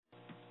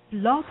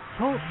Blog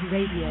Talk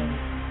Radio.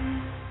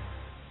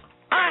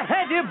 I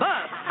hate you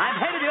both. I've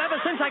hated you ever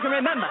since I can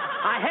remember.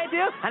 I hate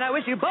you, and I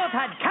wish you both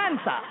had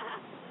cancer.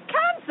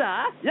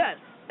 Cancer? Yes,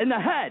 in the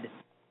head.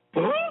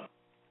 I'm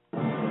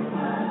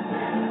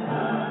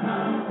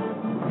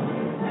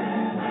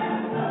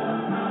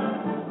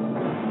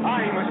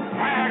as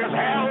mad as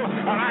hell,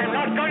 and I'm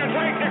not going to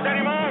take this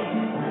anymore.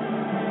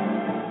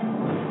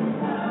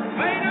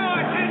 Pay no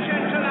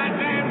attention to that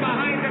man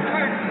behind the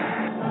curtain.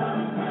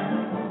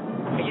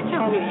 Are you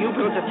telling me you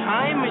built a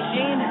time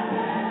machine?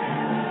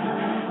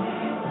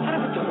 Out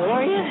of a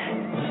DeLorean?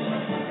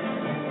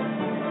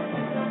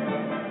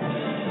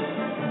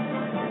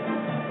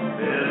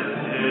 This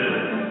is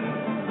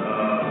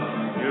the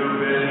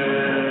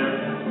Stupid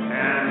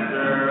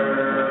Cancer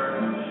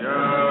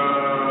Show.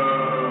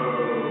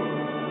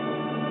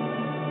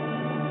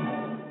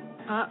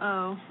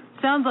 Uh-oh.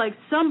 Sounds like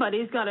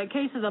somebody's got a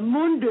case of the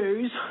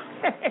Mondays.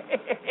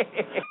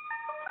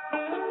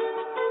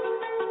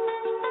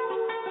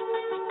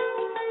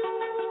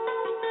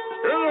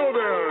 Hello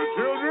there,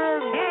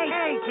 children.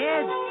 Hey,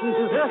 kids.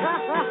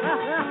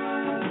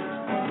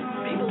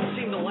 People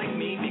seem to like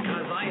me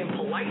because I am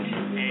polite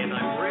and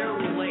I'm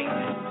rarely late.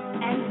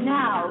 And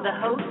now, the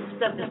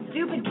hosts of the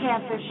Stupid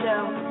Cancer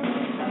Show,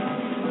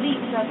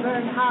 Lisa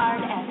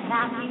Bernhard and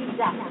Matthew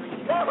Zachary.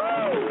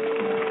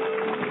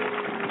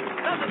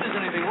 Not that there's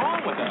anything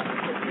wrong with that.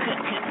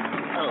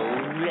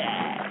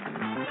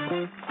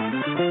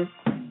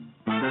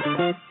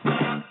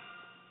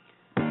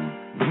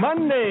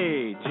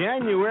 Monday,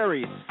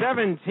 January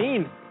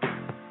 17th,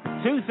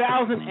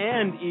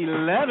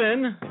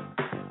 2011.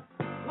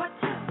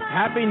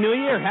 Happy New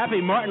Year,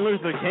 happy Martin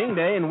Luther King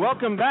Day, and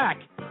welcome back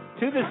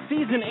to the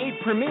Season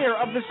 8 premiere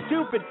of the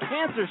Stupid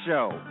Cancer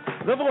Show,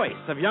 the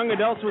voice of young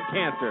adults with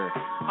cancer.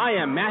 I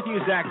am Matthew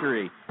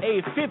Zachary,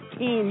 a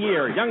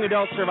 15-year young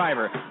adult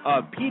survivor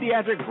of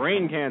pediatric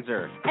brain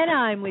cancer. And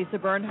I'm Lisa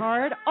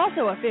Bernhard,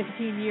 also a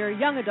 15-year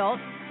young adult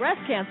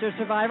breast cancer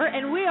survivor,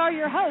 and we are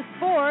your hosts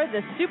for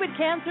the Stupid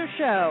Cancer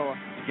Show.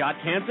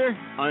 Got cancer?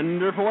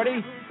 Under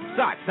 40?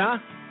 Sucks, huh?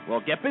 Well,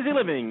 get busy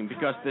living,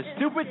 because the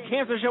Stupid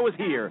Cancer Show is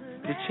here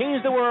to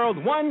change the world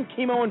one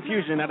chemo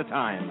infusion at a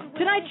time.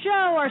 Tonight's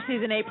show, our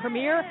Season 8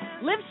 premiere,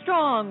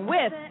 Livestrong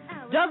with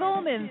Doug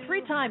Ullman,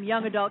 three-time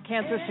young adult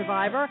cancer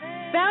survivor,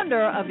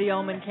 founder of the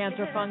Ullman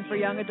Cancer Fund for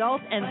Young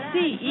Adults, and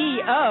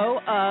CEO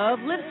of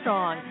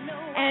Livestrong.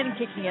 And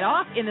kicking it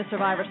off in the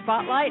Survivor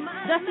Spotlight,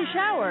 Dusty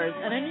Showers,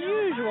 an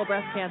unusual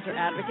breast cancer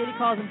advocate. He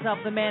calls himself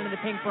the man in the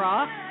pink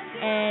bra,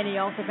 and he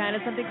also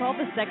founded something called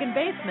the Second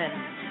Baseman.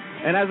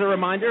 And as a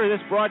reminder, this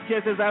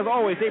broadcast is, as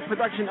always, a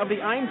production of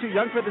the I'm Too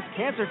Young for This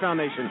Cancer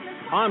Foundation.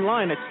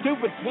 Online at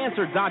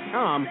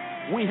stupidcancer.com,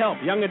 we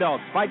help young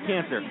adults fight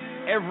cancer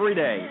every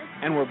day.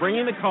 And we're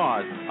bringing the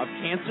cause of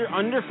cancer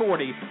under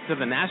 40 to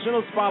the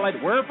national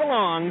spotlight where it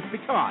belongs,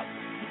 because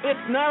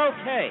it's not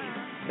okay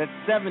that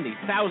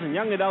 70,000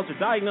 young adults are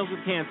diagnosed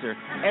with cancer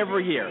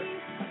every year.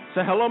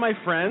 So hello, my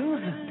friends,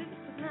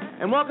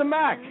 and welcome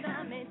back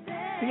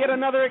to yet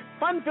another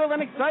fun-filled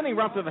and exciting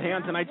romp through the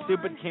hand tonight's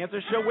Stupid Cancer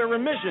Show, where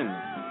remission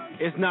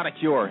is not a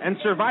cure and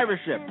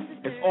survivorship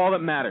is all that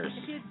matters.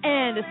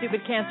 And a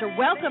Stupid Cancer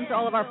welcome to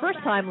all of our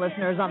first-time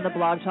listeners on the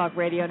Blog Talk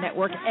Radio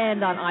Network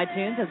and on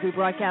iTunes as we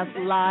broadcast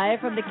live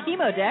from the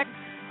Chemo Deck,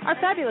 our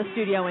fabulous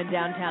studio in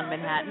downtown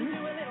Manhattan.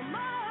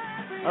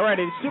 All right,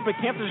 the Stupid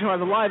Cancer Show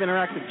has a live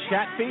interactive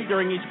chat feed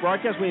during each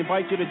broadcast. We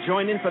invite you to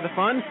join in for the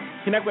fun,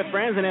 connect with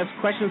friends, and ask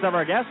questions of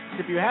our guests.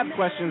 If you have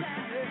questions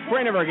for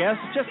any of our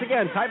guests, just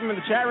again, type them in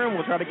the chat room.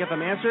 We'll try to get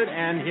them answered.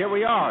 And here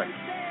we are,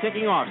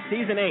 kicking off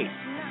Season 8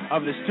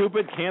 of the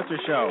Stupid Cancer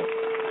Show.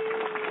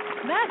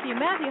 Matthew,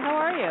 how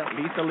are you?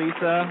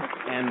 Lisa,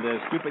 and the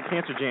Stupid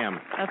Cancer Jam.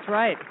 That's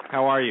right.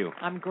 How are you?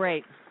 I'm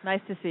great.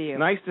 Nice to see you.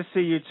 Nice to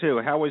see you, too.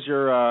 How was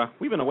your,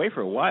 we've been away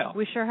for a while.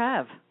 We sure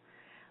have.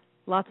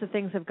 Lots of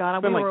things have gone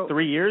on. It's been like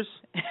 3 years?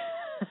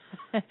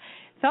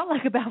 Felt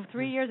like about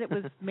 3 years. It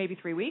was maybe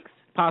 3 weeks.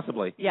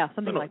 Possibly. Yeah,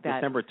 something like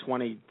that. December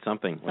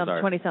 20-something.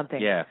 20-something.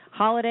 Yeah.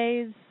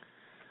 Holidays.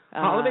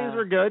 Holidays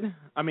were good.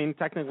 I mean,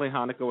 technically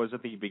Hanukkah was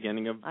at the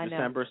beginning of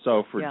December,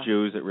 so for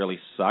Jews it really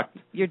sucked.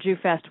 Your Jew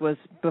Fest was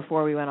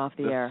before we went off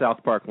the air.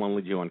 South Park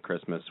Lonely Jew on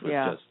Christmas was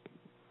just,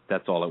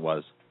 that's all it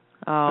was.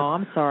 Oh,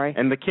 I'm sorry.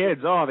 And the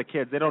kids,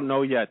 they don't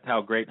know yet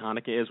how great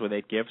Hanukkah is with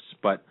 8 gifts,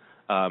 but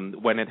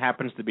when it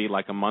happens to be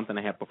like a month and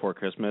a half before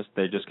Christmas,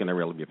 they're just going to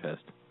really be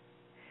pissed.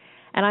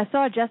 And I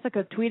saw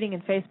Jessica tweeting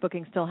and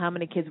Facebooking still how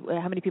many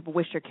people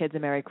wish their kids a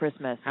Merry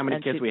Christmas. How many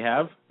kids we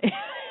have?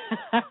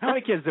 How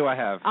many kids do I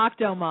have?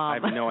 Octomom. I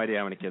have no idea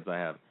how many kids I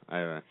have.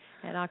 And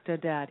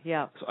Octodad,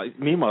 yeah. So,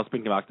 meanwhile,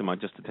 speaking of Octomom,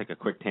 just to take a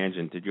quick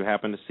tangent, did you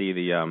happen to see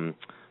the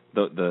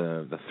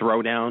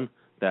throwdown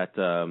that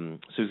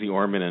Susie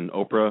Orman and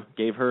Oprah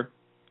gave her?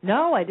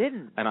 No, I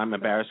didn't. And I'm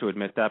embarrassed to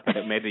admit that, but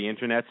it made the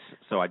internet,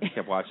 so I just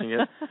kept watching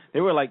it.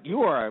 They were like,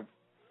 "You are a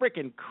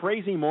freaking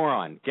crazy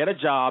moron. Get a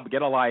job,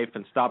 get a life,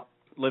 and stop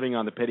living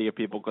on the pity of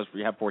people because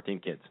we have 14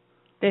 kids."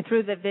 They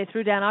threw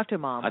down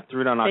Octomom. I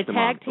threw down Octomom. They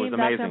tag teamed It was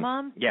amazing.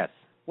 Octomom? Yes.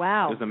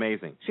 Wow. It was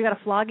amazing. She got a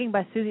flogging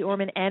by Susie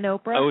Orman and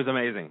Oprah. It was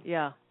amazing.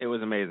 Yeah. It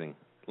was amazing.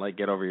 Like,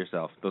 get over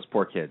yourself. Those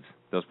poor kids.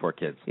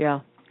 Yeah.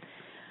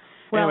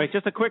 Well, Anyway,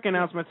 just a quick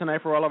announcement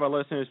tonight for all of our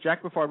listeners.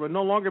 Jack Buffard will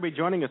no longer be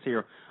joining us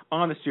here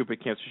on the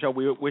Stupid Cancer Show.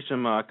 We wish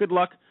him good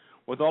luck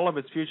with all of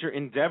his future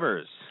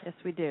endeavors. yes,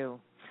 we do.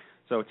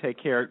 So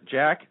take care,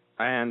 Jack.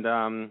 And,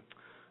 all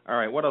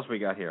right, what else we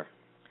got here?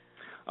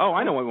 Oh,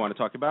 I know what we want to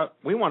talk about.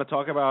 We want to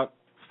talk about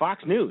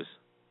Fox News.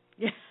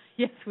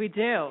 Yes, we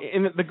do.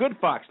 In the good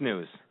Fox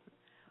News.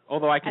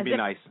 Although I can be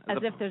nice. As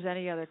if there's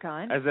any other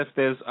kind. As if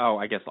there's,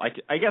 I guess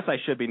I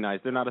should be nice.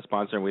 They're not a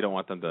sponsor, and we don't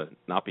want them to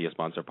not be a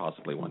sponsor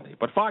possibly one day.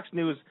 But Fox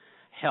News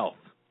Health.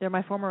 They're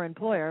my former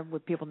employer.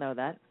 Would people know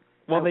that?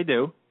 Well, they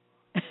do.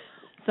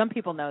 Some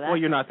people know that. Well,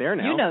 you're not there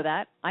now. You know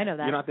that. I know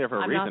that. You're not there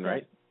for a reason,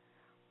 right?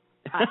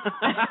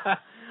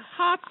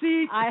 Hot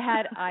seat.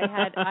 I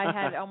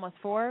had almost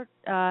 4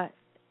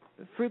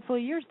 fruitful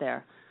years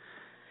there.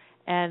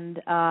 And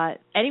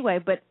anyway,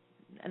 but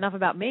enough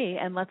about me,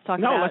 and let's talk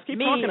about let's keep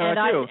me talking and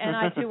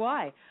about you.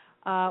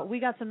 I2Y. We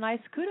got some nice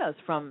kudos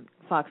from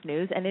Fox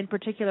News, and in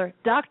particular,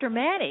 Dr.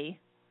 Manny.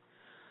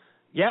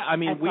 Yeah, I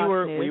mean, we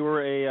News.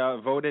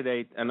 were voted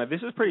and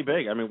this is pretty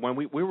big. I mean, when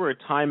we were a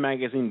Time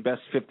Magazine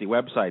Best 50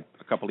 website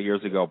a couple of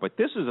years ago, but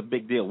this is a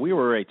big deal. We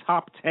were a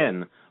top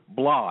 10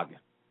 blog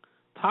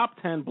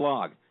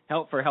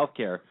for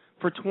healthcare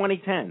for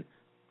 2010.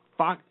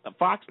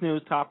 Fox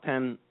News top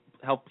 10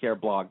 healthcare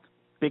blog.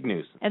 Big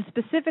news. And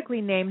specifically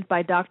named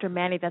by Dr.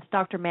 Manny. That's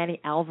Dr. Manny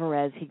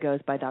Alvarez. He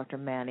goes by Dr.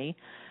 Manny,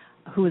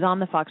 who is on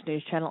the Fox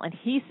News channel, and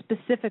he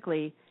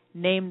specifically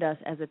named us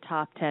as a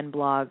top 10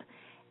 blog.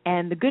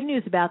 And the good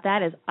news about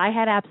that is I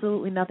had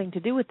absolutely nothing to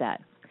do with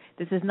that.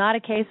 This is not a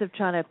case of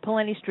trying to pull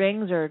any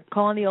strings or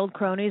calling the old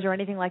cronies or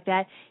anything like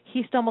that.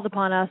 He stumbled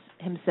upon us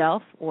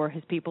himself, or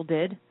his people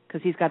did,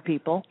 because he's got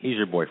people. He's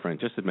your boyfriend.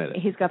 Just admit it.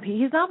 He's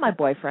not my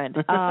boyfriend.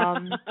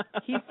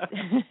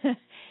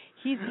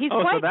 He's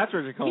quite, so that's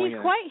what you're calling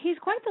it. He's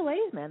quite the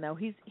ladies' man, though.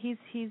 He's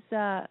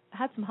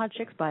had some hot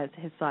chicks by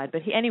his side,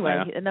 but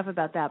enough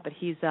about that. But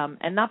he's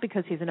and not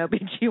because he's an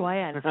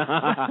OBGYN.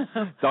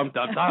 Dum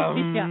dum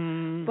dum. Yeah,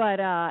 but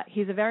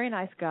he's a very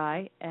nice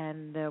guy,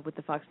 and with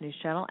the Fox News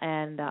channel,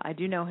 and I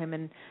do know him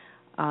and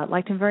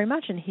liked him very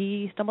much. And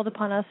he stumbled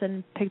upon us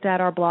and picked out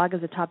our blog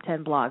as a top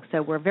 10 blog.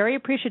 So we're very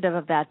appreciative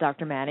of that,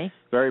 Dr. Manny.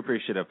 Very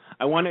appreciative.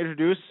 I want to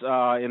introduce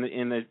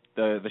in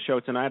the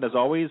show tonight, as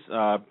always,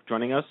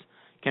 joining us,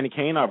 Kenny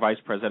Kane, our Vice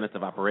President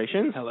of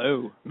Operations.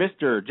 Hello.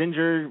 Mr.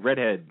 Ginger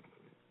Redhead.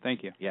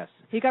 Thank you. Yes.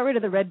 He got rid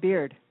of the red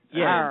beard.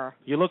 Yeah. Arr.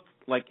 You look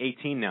like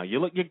 18 now.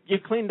 You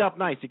cleaned up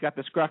nice. You got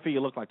the scruffy. You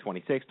look like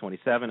 26,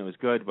 27. It was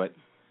good, but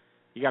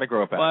you got to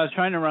grow up. Well, I was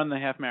trying to run the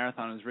half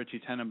marathon as Richie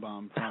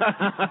Tenenbaum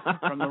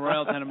from the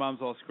Royal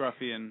Tenenbaums, all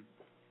scruffy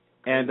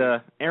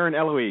and Erin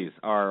Eloise,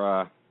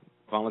 our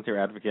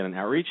volunteer advocate and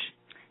outreach.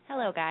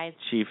 Hello, guys.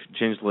 Chief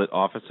Gingelet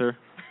Officer.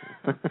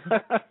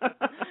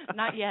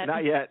 Not yet.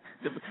 Not yet.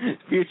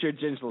 Future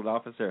Gingelet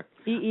Officer.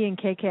 EE and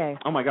KK.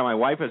 Oh, my God, my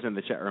wife is in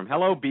the chat room.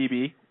 Hello,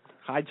 BB.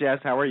 Hi, Jess.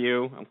 How are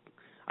you?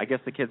 I guess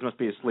the kids must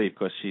be asleep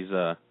because she's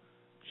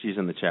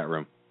in the chat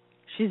room.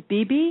 She's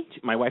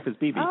BB? My wife is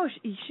BB. Oh,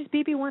 she's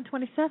BB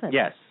 127.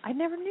 Yes. I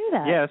never knew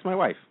that. Yeah, that's my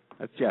wife.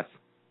 That's Jess.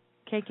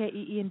 KK,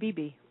 EE, and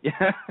BB.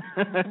 Yeah.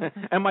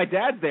 And my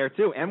dad's there,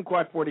 too.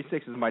 MQuad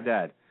 46 is my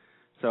dad.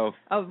 So.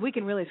 Oh, we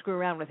can really screw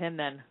around with him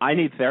then. I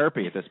need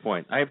therapy at this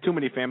point. I have too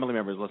many family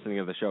members listening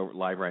to the show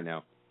live right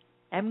now.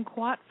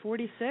 MQuad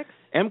 46?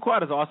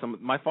 MQuad is awesome.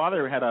 My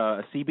father had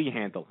a CB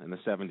handle in the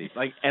 70s,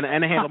 and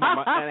a handle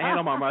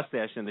my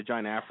mustache and a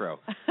giant afro.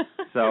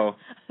 So,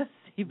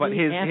 but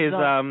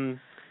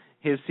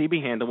his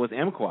CB handle was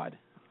MQuad,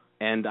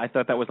 and I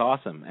thought that was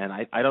awesome. And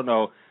I don't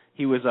know,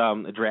 he was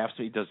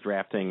he does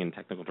drafting and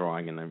technical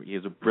drawing, and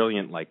he's a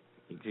brilliant,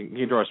 he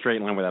can draw a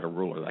straight line without a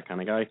ruler, that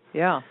kind of guy.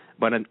 Yeah.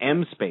 But an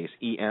M space,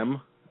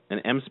 EM, an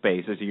M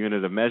space is a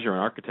unit of measure in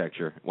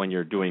architecture when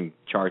you're doing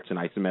charts and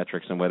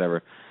isometrics and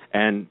whatever.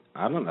 And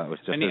I don't know, it was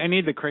just I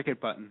need the cricket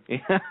button.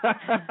 Is that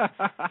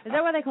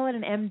why they call it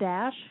an M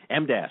dash?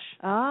 M dash.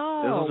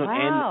 Oh, There's also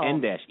wow. an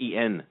N dash,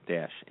 EN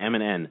dash, M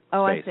and N.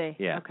 Oh, space. I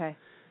see. Yeah. Okay.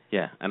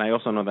 Yeah, and I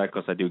also know that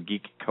because I do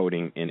geek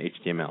coding in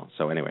HTML.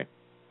 So anyway.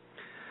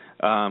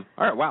 All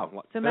right,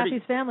 wow. So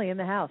Matthew's family in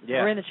the house.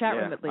 Yeah, We're in the chat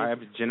room at least. I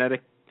have a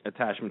genetic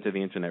attachment to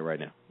the internet right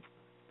now.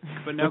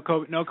 But no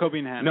Kobe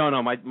and Hannah.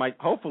 No, my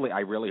hopefully, I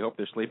really hope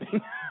they're sleeping.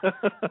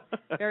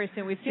 Very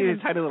soon. We've seen them.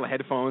 Tiny little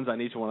headphones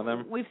on each one of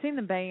them. We've seen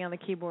them banging on the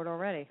keyboard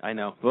already. I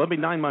know. Well, they'll be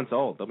 9 months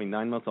old. They'll be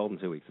 9 months old in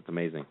 2 weeks. It's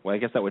amazing. Well, I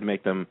guess that would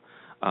make them,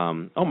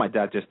 my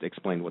dad just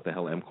explained what the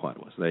hell MQuad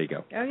was. There you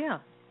go. Oh, yeah.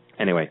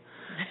 Anyway,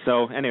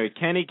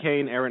 Kenny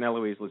Kane, Erin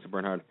Eloise, Lisa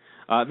Bernhard.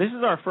 This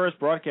is our first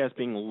broadcast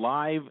being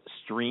live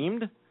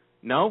streamed.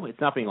 No,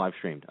 it's not being live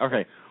streamed.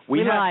 Okay.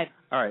 We lied.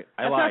 All right,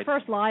 I That's lied. our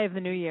first lie of the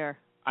new year.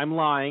 I'm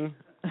lying.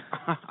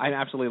 I'm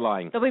absolutely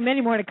lying. There'll be many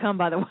more to come,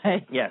 by the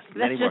way. Yes.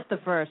 That's just the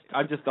first.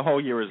 The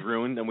whole year is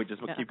ruined, and we just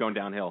keep going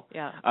downhill.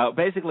 Yeah.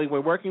 Basically,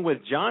 we're working with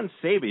John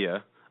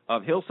Sabia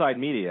of Hillside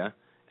Media,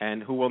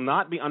 and who will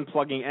not be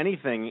unplugging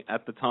anything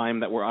at the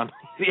time that we're on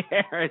the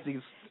air, as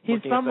He's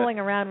looking fumbling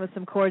around with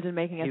some cords and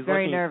making us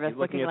very nervous. He's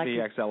looking at like the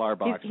XLR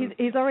box.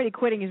 He's already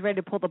quitting. He's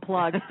ready to pull the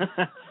plug.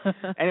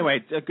 Anyway,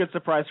 it's a good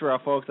surprise for our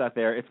folks out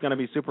there. It's going to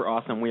be super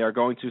awesome. We are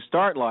going to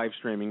start live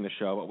streaming the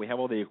show, but we have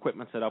all the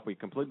equipment set up. We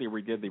completely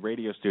redid the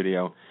radio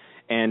studio.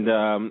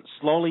 And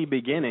slowly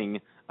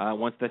beginning,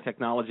 once the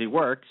technology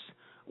works,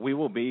 we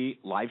will be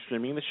live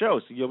streaming the show.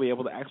 So you'll be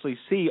able to actually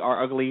see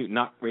our ugly,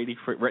 not ready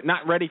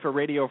for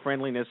radio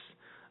friendliness.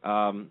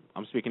 I'm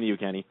speaking to you,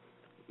 Kenny.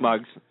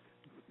 Mugs.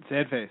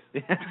 Sad face.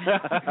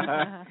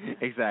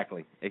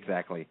 Exactly.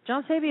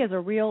 John Sabia is a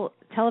real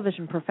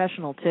television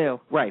professional, too.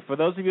 Right. For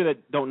those of you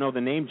that don't know the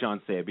name John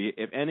Sabia,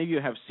 if any of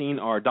you have seen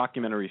our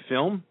documentary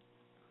film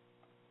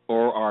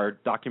or our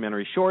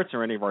documentary shorts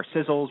or any of our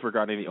sizzles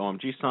regarding the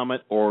OMG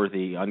Summit or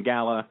the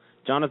Ungala,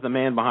 John is the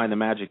man behind the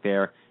magic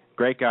there.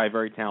 Great guy,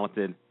 very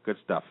talented, good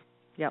stuff.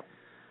 Yep.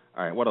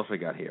 All right, what else we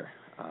got here?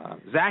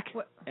 Zac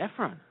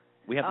Efron.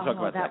 We have to talk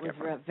about Zac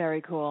Efron. That was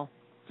very cool.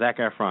 Zac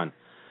Efron.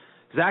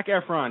 Zac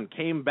Efron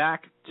came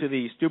back to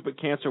the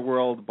stupid cancer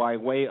world by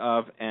way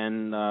of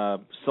an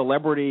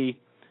celebrity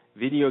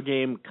video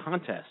game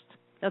contest.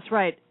 That's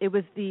right. It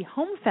was the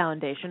Home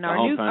Foundation,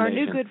 our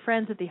new good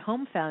friends at the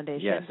Home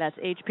Foundation. Yes. That's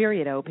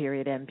H.O.M.E.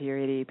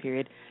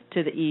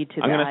 to the E to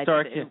the I'm going I to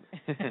start.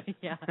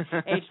 yeah,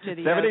 H to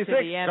the 76 O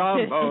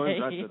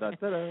to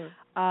the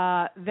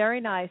M. Very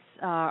nice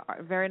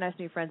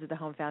new friends at the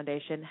Home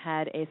Foundation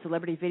had a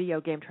celebrity video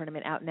game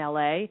tournament out in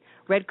L.A.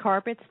 Red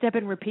carpet, step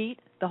and repeat,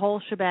 the whole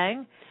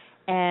shebang.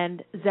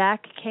 And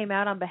Zac came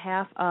out on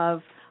behalf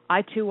of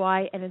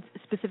I2Y and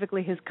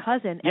specifically his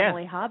cousin,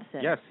 Emily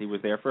Hobson. Yes, he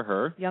was there for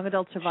her. Young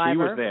adult survivor. She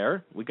was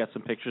there. We got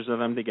some pictures of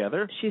them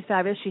together. She's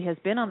fabulous. She has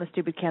been on the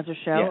Stupid Cancer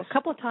Show Yes. a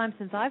couple of times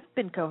since I've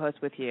been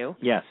co-host with you.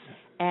 Yes.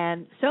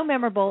 And so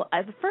memorable.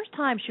 The first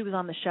time she was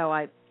on the show,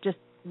 I just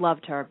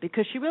loved her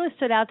because she really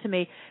stood out to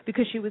me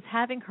because she was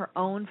having her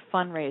own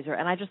fundraiser,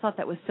 and I just thought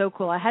that was so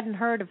cool. I hadn't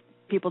heard of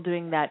people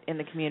doing that in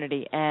the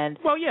community, and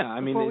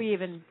before we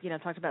even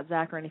talked about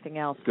Zac or anything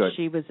else,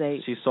 she was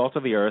she's salt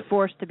of the earth,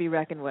 force to be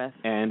reckoned with.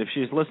 And if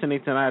she's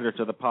listening tonight or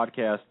to the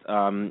podcast,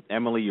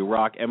 Emily, you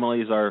rock.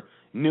 Emily is our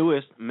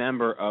newest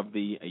member of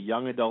the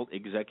Young Adult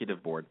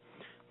Executive Board,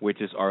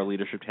 which is our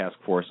leadership task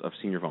force of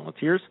senior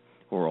volunteers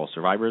who are all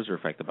survivors or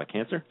affected by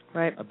cancer.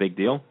 Right. A big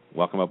deal.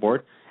 Welcome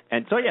aboard.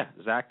 And so,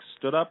 Zac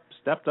stood up,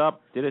 stepped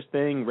up, did his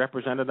thing,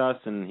 represented us,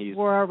 and he's...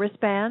 Wore a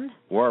wristband,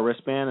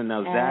 and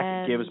now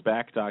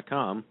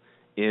ZacGivesBack.com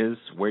is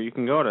where you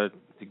can go to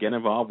get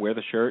involved, wear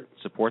the shirt,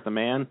 support the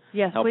man,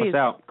 help please. us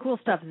out. Cool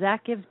stuff,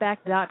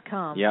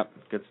 ZacGivesBack.com. Yep,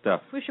 good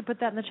stuff. We should put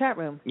that in the chat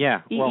room.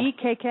 Yeah.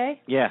 EEKK?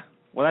 Yeah.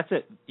 Well, that's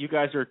it. You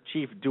guys are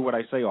chief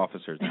do-what-I-say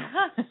officers now.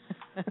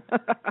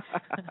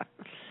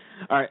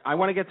 All right, I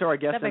want to get to our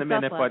guest in a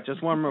minute, but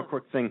just one more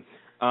quick thing.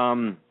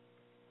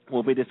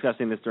 We'll be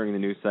discussing this during the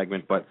news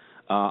segment, but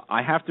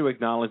I have to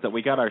acknowledge that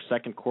we got our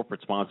second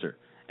corporate sponsor.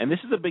 And this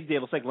is a big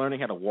deal. It's like learning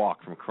how to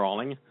walk from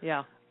crawling.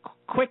 Yeah.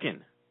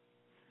 Quicken.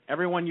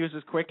 Everyone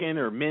uses Quicken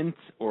or Mint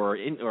or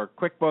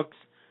QuickBooks.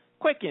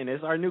 Quicken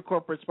is our new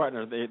corporate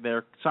partner.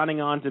 They're signing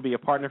on to be a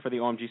partner for the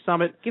OMG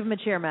Summit. Give them a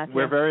cheer, Matthew.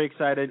 We're very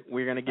excited.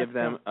 We're going to give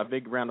them a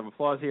big round of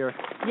applause here.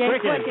 Yay,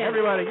 Quicken.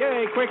 Everybody,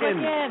 yay, Quicken.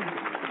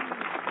 Quicken.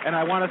 And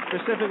I want to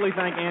specifically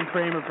thank Ann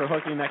Kramer for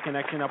hooking that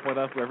connection up with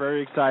us. We're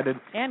very excited.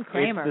 Ann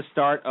Kramer. It's the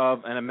start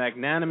of a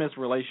magnanimous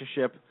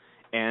relationship,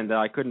 and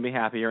I couldn't be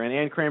happier. And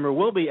Ann Kramer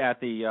will be at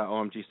the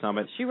OMG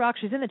Summit. She rocks.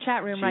 She's in the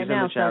chat room right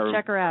now, so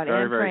check her out.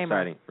 Very, Ann very Kramer.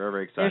 exciting. Very,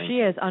 very exciting. There she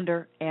is,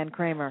 under Ann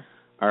Kramer.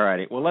 All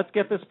righty. Well, let's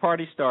get this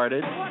party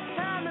started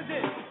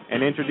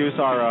and introduce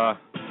our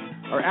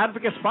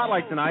advocate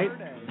spotlight tonight.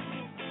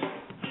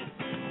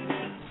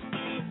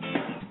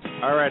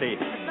 All righty.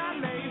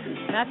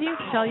 Matthew,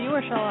 shall you or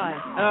shall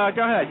I?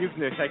 Go ahead. You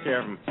can take care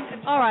of him.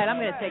 All right, I'm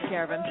going to take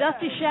care of him.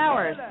 Dusty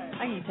Showers.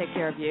 I can take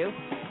care of you.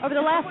 Over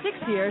the last 6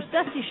 years,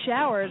 Dusty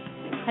Showers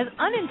has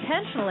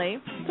unintentionally,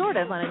 sort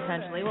of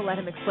unintentionally, we'll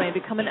let him explain,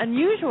 become an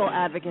unusual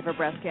advocate for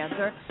breast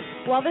cancer.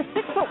 While this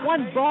 6'1",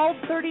 bald,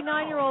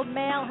 39-year-old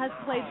male has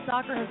played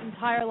soccer his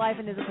entire life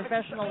and is a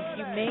professional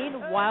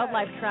humane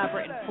wildlife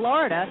trapper in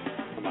Florida,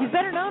 he's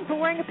better known for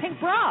wearing a pink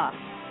bra.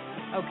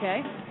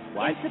 Okay.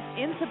 What?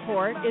 In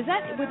support, would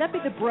that be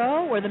the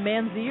bro or the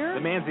man's ear?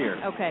 The man's ear.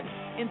 Okay.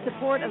 In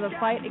support of the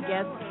fight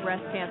against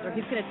breast cancer.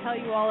 He's going to tell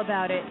you all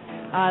about it.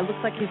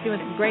 Looks like he's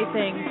doing some great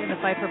things in the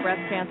fight for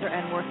breast cancer,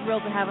 and we're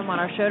thrilled to have him on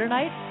our show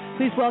tonight.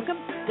 Please welcome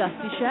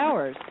Dusty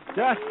Showers.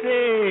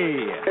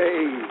 Dusty!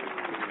 Hey.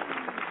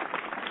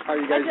 How are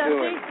you guys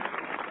doing?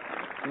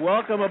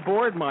 Welcome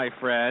aboard, my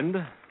friend.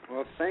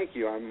 Well, thank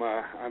you. I'm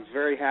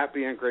very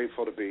happy and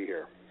grateful to be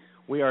here.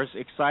 We are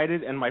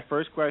excited, and my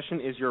first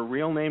question is your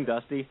real name,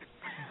 Dusty?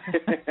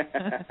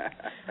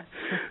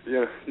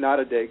 Not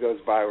a day goes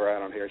by where I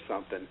don't hear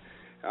something.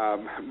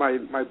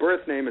 My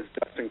birth name is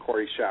Dustin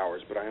Corey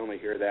Showers, but I only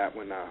hear that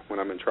when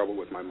I'm in trouble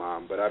with my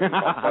mom. But I've been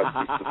called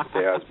Dusty since the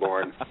day I was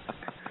born.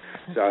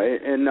 So,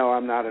 and no,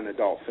 I'm not an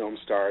adult film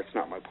star. It's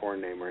not my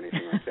porn name or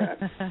anything like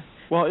that.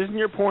 Well, isn't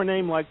your porn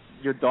name like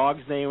your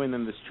dog's name and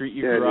then the street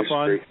you grew up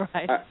on?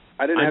 Right.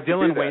 I didn't have to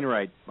Dylan do that.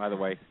 Wainwright, by the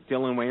way.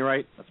 Dylan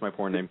Wainwright. That's my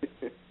porn name.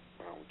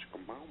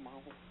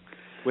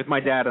 With my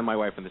dad and my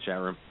wife in the chat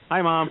room.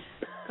 Hi, Mom.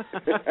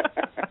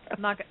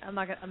 I'm not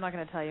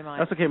going to tell you mine.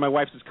 That's okay. My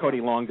wife's is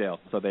Cody Longdale,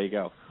 so there you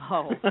go.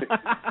 Oh.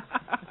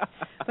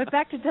 But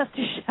back to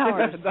Dusty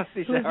Showers,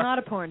 Dusty who is not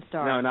a porn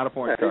star. No, not a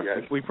porn star.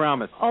 We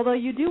promise. Although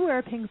you do wear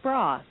a pink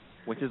bra.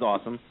 Which is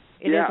awesome.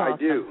 It is awesome. I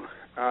do.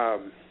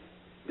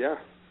 Yeah.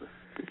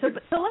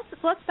 So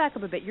let's back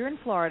up a bit. You're in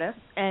Florida,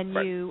 and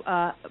you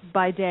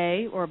by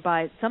day or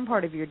by some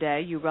part of your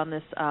day, you run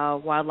this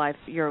wildlife.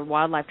 You're a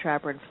wildlife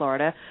trapper in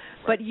Florida,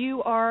 but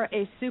you are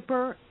a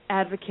super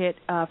advocate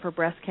for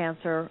breast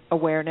cancer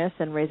awareness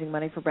and raising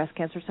money for breast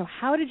cancer. So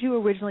how did you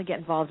originally get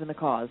involved in the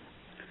cause?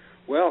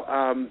 Well,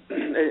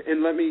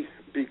 and let me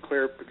be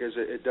clear because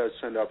it does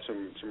send up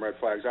some red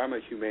flags. I'm a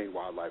humane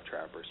wildlife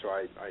trapper, so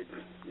I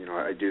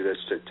do this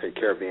to take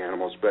care of the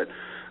animals. But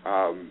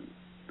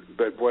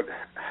what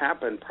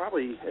happened,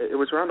 probably, it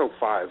was around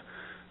 2005,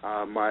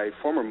 my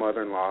former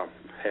mother-in-law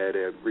had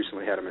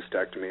recently had a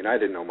mastectomy, and I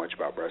didn't know much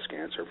about breast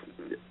cancer.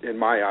 In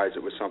my eyes,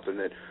 it was something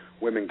that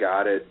women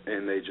got it,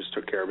 and they just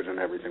took care of it, and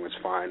everything was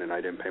fine, and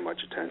I didn't pay much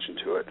attention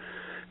to it.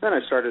 Then I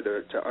started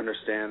to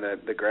understand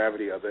the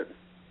gravity of it.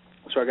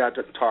 So I got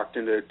talked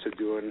into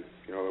doing,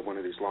 one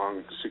of these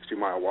long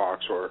 60-mile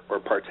walks or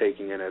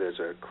partaking in it as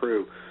a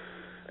crew.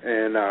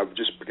 And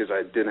just because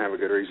I didn't have a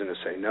good reason to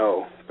say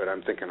no, but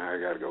I'm thinking I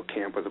got to go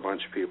camp with a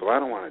bunch of people. I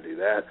don't want to do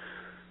that.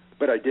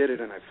 But I did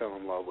it, and I fell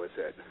in love with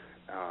it.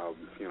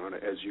 And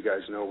as you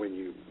guys know, when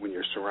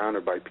you're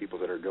surrounded by people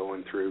that are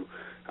going through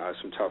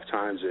some tough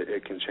times,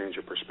 it can change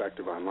your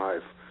perspective on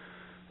life.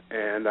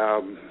 And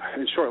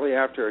shortly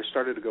after, I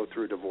started to go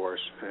through a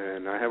divorce,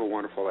 and I have a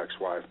wonderful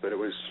ex-wife. But it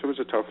was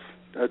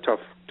a tough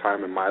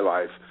time in my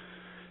life,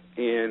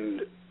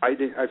 and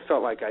I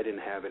felt like I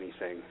didn't have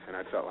anything, and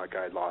I felt like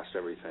I had lost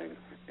everything.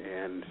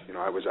 And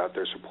I was out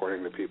there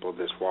supporting the people of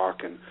this walk,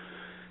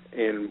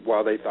 and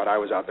while they thought I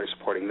was out there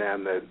supporting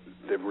them,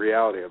 the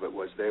reality of it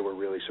was they were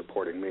really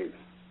supporting me.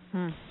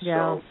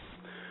 Yeah.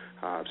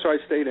 So I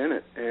stayed in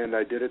it, and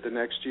I did it the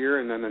next year,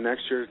 and then the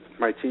next year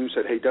my team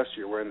said, "Hey, Dusty,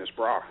 you're wearing this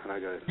bra." And I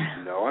go,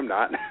 "No, I'm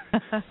not."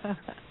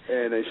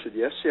 And they said,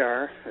 "Yes, you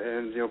are."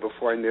 And,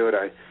 before I knew it,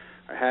 I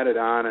had it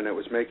on, and it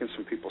was making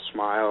some people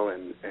smile,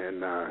 and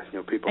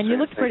people And you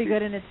looked pretty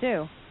good in it,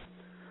 too.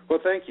 Well,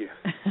 thank you.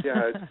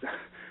 Yeah,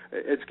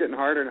 it's getting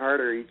harder and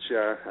harder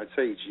I'd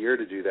say each year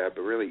to do that,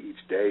 but really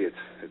each day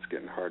it's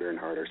getting harder and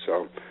harder.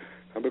 So,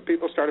 but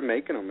people started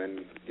making them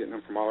and getting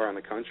them from all around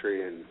the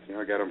country, and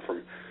I got them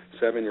from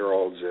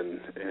 7-year-olds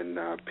and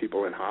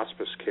people in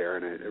hospice care,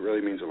 and it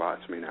really means a lot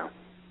to me now.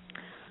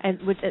 And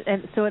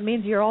so it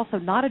means you're also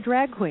not a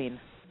drag queen.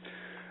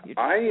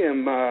 I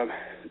am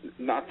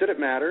not that it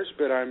matters,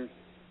 but I'm,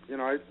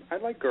 I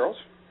like girls,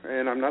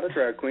 and I'm not a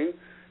drag queen.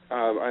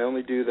 I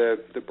only do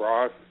the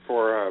bra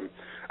for,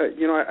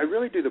 I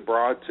really do the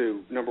bra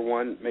to, number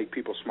one, make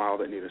people smile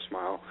that need a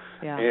smile,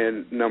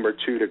 and number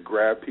two, to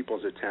grab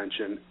people's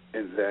attention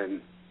and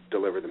then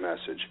deliver the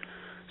message.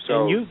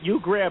 So and you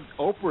grabbed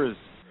Oprah's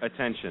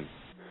attention.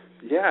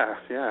 Yeah.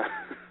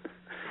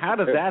 How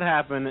did that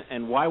happen,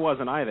 and why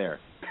wasn't I there?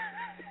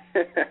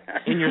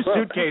 In your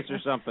suitcase or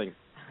something.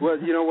 Well,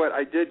 you know what?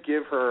 I did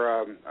give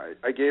her.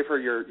 I gave her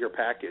your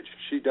package.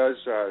 She does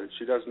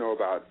know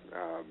about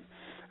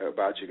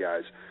you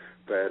guys,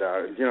 but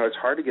it's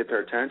hard to get their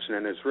attention,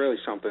 and it's really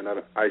something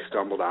that I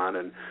stumbled on.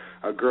 And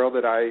a girl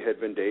that I had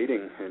been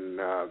dating, and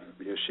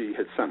she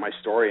had sent my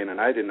story in,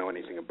 and I didn't know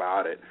anything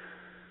about it.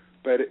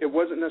 But it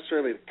wasn't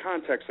necessarily the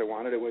context I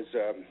wanted. It was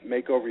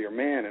make over your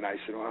man, and I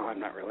said, "Well, I'm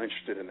not real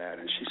interested in that."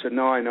 And she said,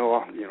 "No, I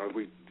know.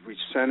 We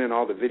sent in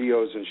all the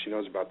videos, and she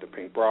knows about the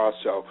pink bra."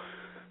 So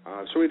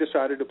we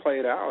decided to play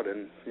it out.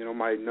 And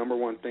my number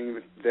one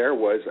thing there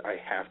was I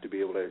have to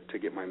be able to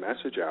get my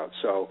message out.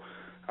 So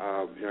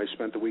I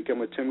spent the weekend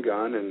with Tim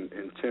Gunn,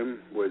 and Tim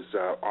was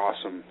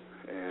awesome.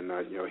 And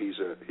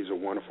he's a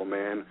wonderful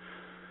man.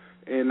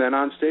 And then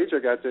on stage, I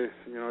got to,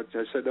 I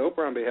said to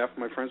Oprah, on behalf of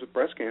my friends with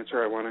breast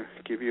cancer, I want to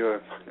give you a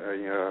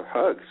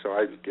hug. So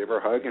I gave her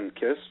a hug and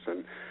kissed,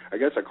 and I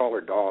guess I called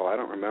her doll. I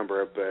don't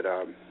remember it, but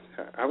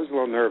I was a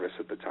little nervous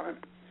at the time.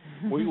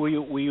 Will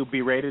you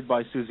be rated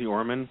by Susie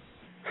Orman?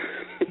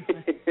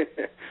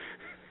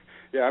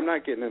 Yeah, I'm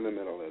not getting in the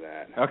middle of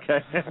that.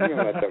 Okay. I'm going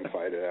to let them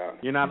fight it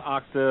out. You're not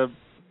Octa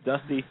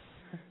Dusty?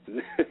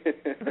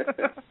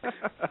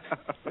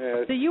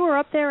 So you were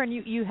up there, and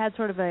you had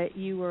sort of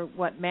you were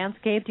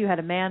manscaped? You had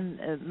a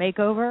man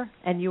makeover,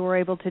 and you were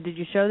able to. Did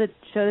you show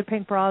the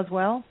pink bra as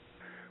well?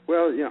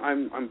 Well,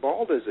 I'm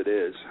bald as it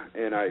is,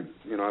 and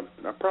I'm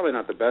probably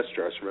not the best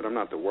dresser, but I'm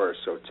not the worst.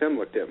 So Tim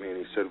looked at me and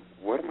he said,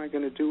 "What am I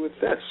going to do with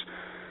this?"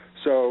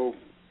 So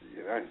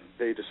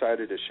they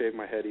decided to shave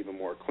my head even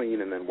more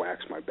clean and then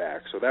wax my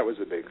back. So that was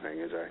the big thing,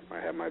 is I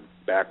had my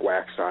back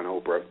waxed on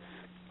Oprah.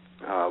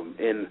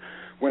 And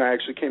when I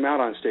actually came out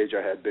on stage,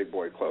 I had big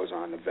boy clothes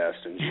on, the vest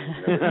and jeans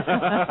and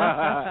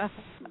everything.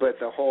 but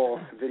the whole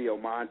video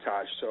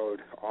montage showed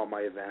all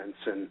my events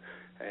and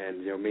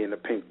me in the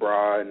pink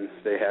bra, and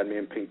they had me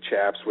in pink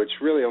chaps, which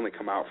really only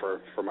come out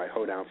for my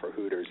hoedown for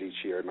Hooters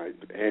each year, my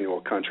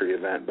annual country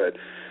event. But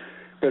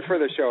for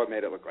the show, it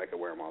made it look like I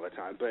wear them all the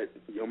time. But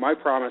my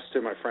promise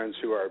to my friends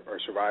who are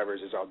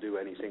survivors is I'll do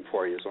anything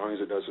for you. As long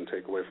as it doesn't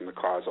take away from the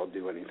cause, I'll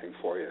do anything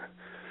for you.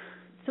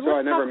 So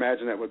I never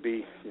imagined that would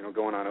be,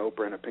 going on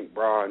Oprah in a pink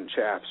bra and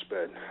chaps,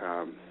 but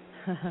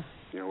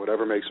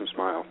whatever makes them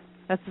smile.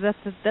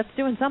 That's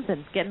doing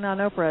something. Getting on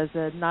Oprah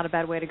is not a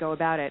bad way to go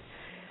about it.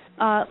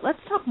 Let's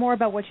talk more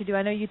about what you do.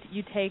 I know you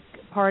take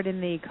part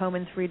in the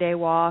Komen 3-day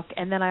walk,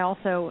 and then I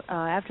also,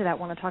 after that,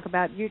 want to talk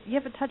about, you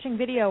have a touching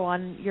video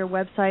on your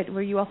website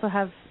where you also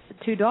have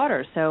 2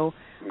 daughters, so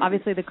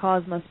obviously the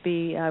cause must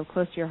be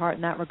close to your heart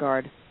in that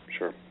regard.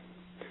 Sure.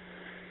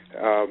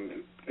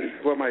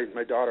 Well,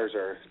 my daughters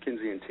are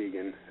Kinsey and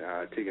Tegan.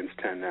 Tegan's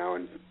 10 now,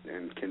 and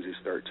Kinsey's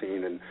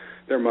 13, and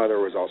their mother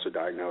was also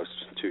diagnosed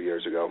 2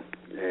 years ago.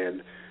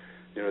 And,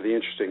 the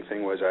interesting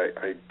thing was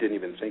I didn't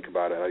even think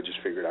about it. I just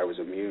figured I was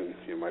immune,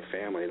 my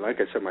family. And like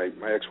I said, my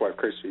ex-wife,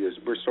 Christy,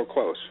 we're so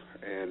close.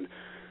 And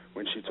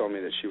when she told me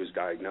that she was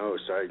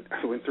diagnosed,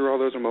 I went through all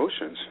those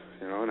emotions,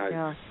 and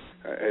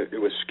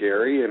it was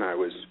scary, and I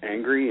was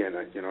angry, and,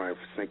 I was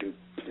thinking,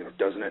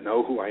 doesn't it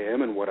know who I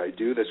am and what I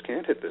do? This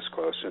can't hit this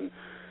close. And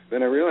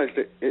then I realized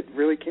that it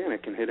really can.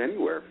 It can hit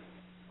anywhere.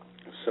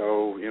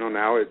 So,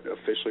 now it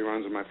officially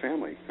runs in my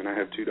family, and I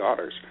have 2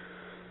 daughters.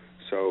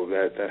 So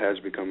that has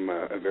become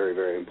a very,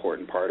 very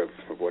important part of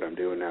what I'm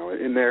doing now.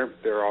 And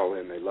they're all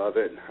in. They love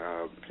it.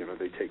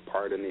 They take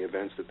part in the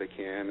events that they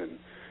can,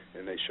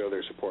 and they show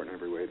their support in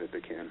every way that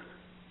they can.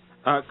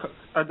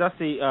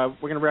 Dusty, we're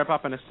going to wrap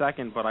up in a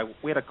second, but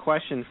we had a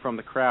question from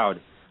the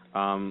crowd,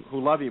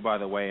 who love you, by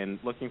the way, and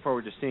looking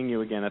forward to seeing you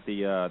again at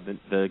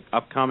the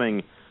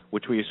upcoming,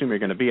 which we assume you're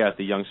going to be at,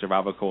 the Young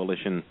Survival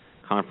Coalition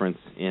conference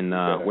in,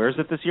 where is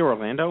it this year,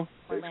 Orlando?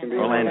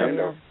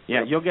 Orlando.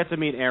 Yeah, you'll get to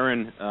meet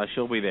Erin.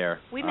 She'll be there.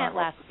 We met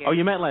last year. Oh,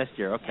 you met last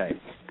year. Okay.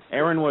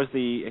 Erin was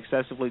the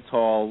excessively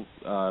tall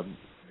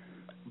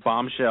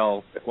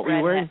bombshell. What were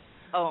you wearing?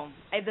 Oh,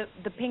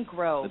 the pink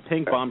robe. The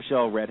pink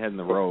bombshell redhead in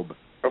the robe.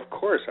 Of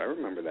course, I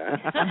remember that.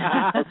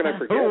 How can I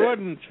forget Who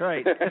wouldn't?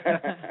 Right.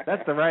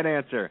 That's the right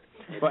answer.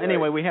 Well,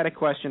 anyway, we had a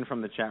question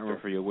from the chat room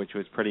for you, which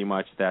was pretty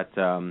much that,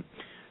 do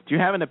you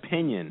have an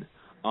opinion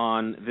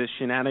on this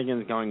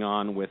shenanigans going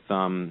on with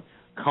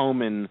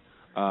Komen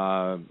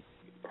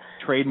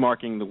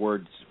trademarking the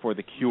words for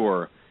the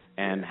cure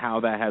and how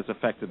that has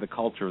affected the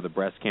culture of the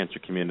breast cancer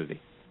community?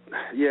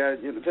 Yeah,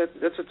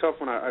 that's a tough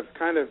one. I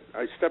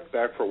stepped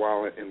back for a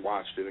while and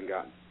watched it and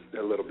got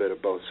a little bit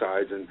of both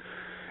sides, and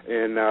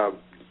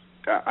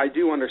I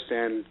do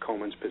understand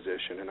Komen's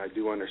position, and I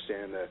do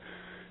understand the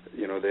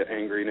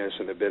angriness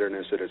and the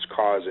bitterness that it's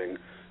causing.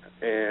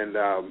 And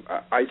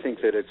I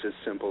think that it's as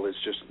simple as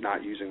just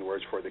not using the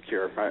words for the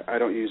cure. I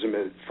don't use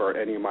them for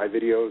any of my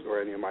videos or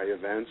any of my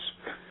events.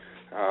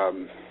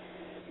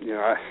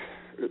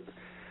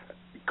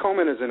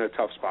 Komen is in a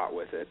tough spot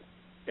with it.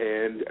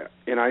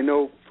 And I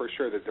know for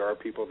sure that there are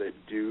people that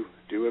do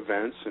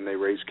events and they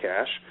raise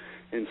cash,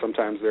 and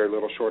sometimes they're a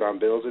little short on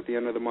bills at the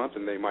end of the month,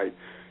 and they might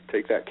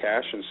take that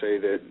cash and say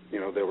that,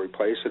 they'll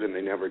replace it, and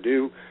they never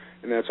do,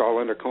 and that's all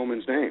under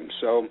Komen's name.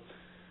 So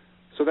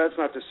that's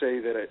not to say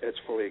that it's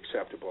fully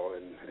acceptable,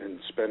 and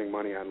spending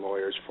money on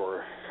lawyers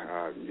for,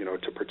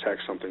 to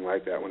protect something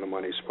like that when the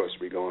money's supposed to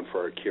be going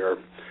for a cure,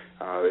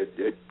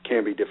 it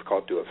can be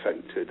difficult to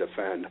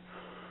defend.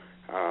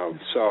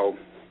 So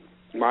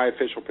my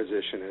official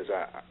position is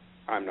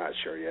I'm not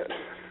sure yet.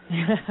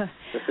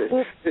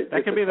 Well,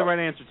 that could be the right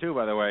answer, too,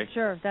 by the way.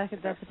 Sure. That's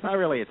not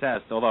really a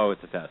test, although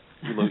it's a test.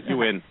 You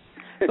win.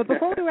 But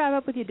before we wrap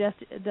up with you,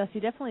 Dusty,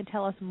 definitely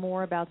tell us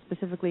more about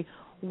specifically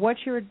what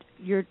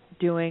you're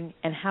doing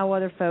and how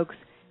other folks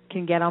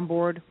can get on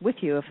board with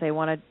you if they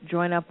want to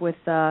join up with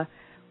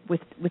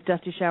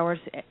Dusty Showers,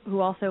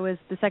 who also is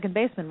the second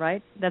baseman,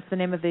 right? That's the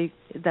name of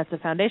that's the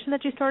foundation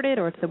that you started,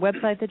 or it's the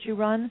website that you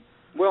run?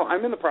 Well,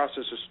 I'm in the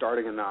process of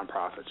starting a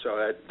nonprofit, so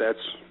that's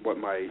what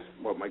my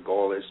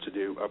goal is to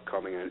do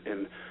upcoming.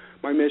 And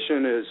my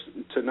mission is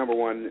to, number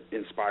one,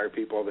 inspire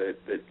people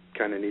that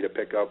kind of need a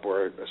pickup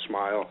or a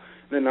smile.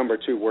 And then number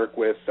two, work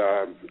with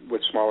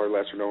smaller,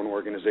 lesser-known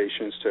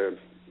organizations to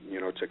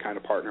kind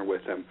of partner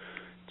with them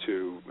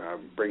to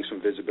bring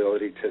some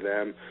visibility to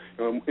them.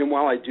 And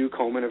while I do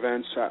Komen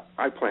events,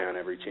 I play on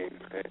every team.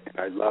 And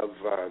I love,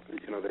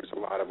 there's a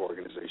lot of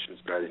organizations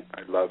that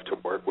I love to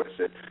work with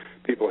that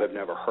people have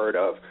never heard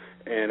of.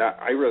 And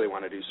I really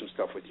want to do some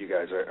stuff with you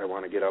guys. I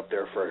want to get up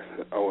there for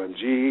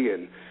OMG,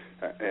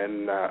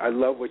 and I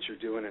love what you're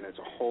doing, and it's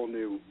a whole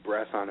new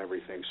breath on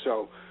everything.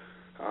 So,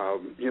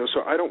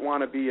 so I don't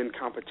want to be in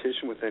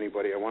competition with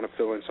anybody. I want to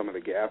fill in some of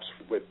the gaps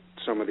with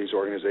some of these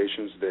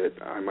organizations that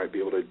I might be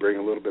able to bring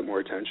a little bit more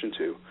attention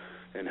to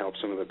and help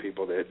some of the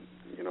people that,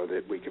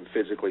 that we can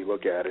physically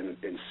look at and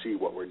see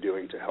what we're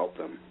doing to help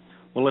them.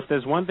 Well, if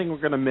there's one thing we're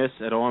going to miss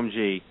at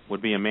OMG,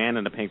 would be a man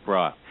in a pink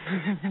bra.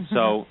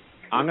 So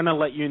I'm going to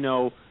let you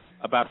know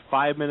about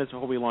 5 minutes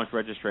before we launch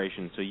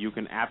registration, so you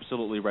can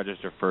absolutely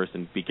register first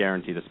and be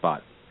guaranteed a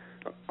spot.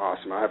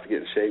 Awesome. I'll have to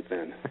get in shape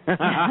then.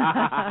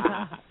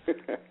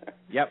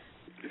 Yep.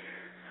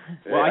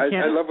 Well, I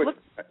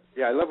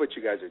love what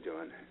you guys are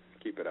doing.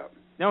 Keep it up.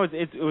 No,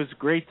 it was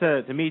great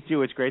to meet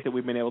you. It's great that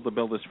we've been able to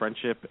build this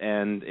friendship,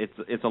 and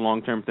it's a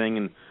long-term thing.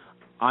 And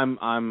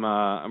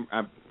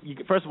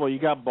first of all, you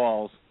got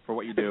balls for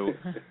what you do,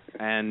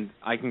 and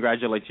I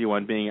congratulate you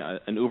on being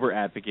an Uber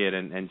advocate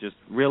and just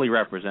really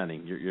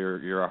representing.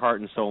 You're a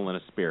heart and soul and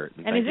a spirit.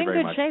 And he's in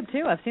good much. shape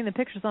too. I've seen the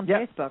pictures on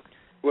Facebook.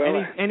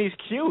 Well, and he's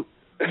cute.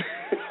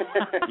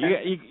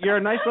 You're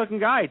a nice-looking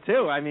guy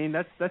too. I mean,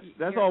 that's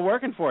all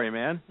working for you,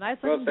 man.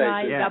 Nice-looking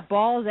guy. You got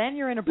balls, and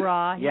you're in a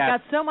bra. You've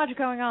got so much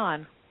going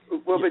on.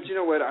 Well, but you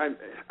know what? I'm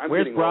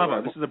Where's getting Bravo?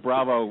 older. This is a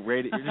Bravo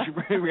reality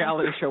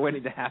show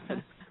waiting to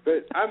happen.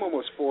 But I'm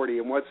almost 40,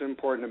 and what's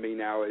important to me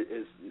now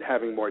is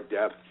having more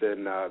depth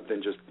than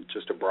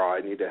just a bra.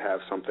 I need to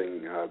have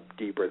something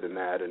deeper than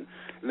that, and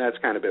that's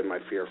kind of been my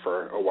fear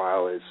for a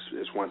while. Is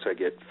once I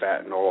get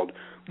fat and old,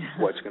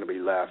 what's going to be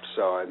left?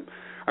 So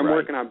I'm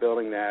working on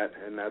building that,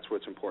 and that's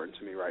what's important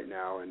to me right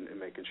now, and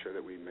making sure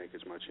that we make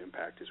as much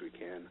impact as we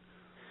can.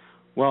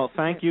 Well,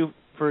 thank you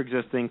for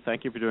existing.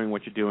 Thank you for doing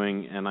what you're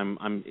doing, and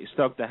I'm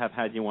stoked to have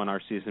had you on our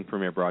season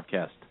premiere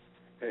broadcast.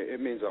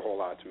 It means a whole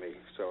lot to me,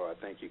 so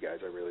thank you guys.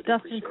 I really do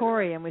Dustin appreciate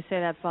Corey, it. and we say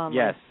that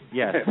fondly.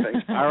 Yes.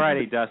 Thanks. All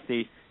righty,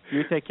 Dusty.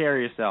 You take care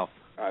of yourself.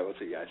 All right, we'll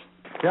see you guys.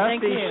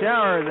 Dusty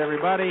Showers,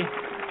 everybody.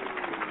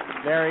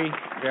 Very,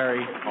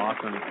 very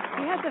awesome.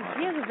 He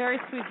has a very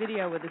sweet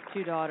video with his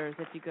two daughters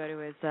if you go to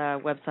his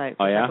website, which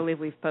I believe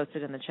we've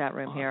posted in the chat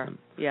room here.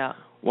 Yeah.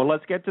 Well,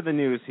 let's get to the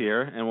news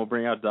here, and we'll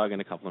bring out Doug in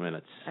a couple of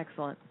minutes.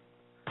 Excellent.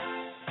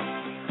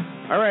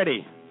 All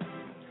righty.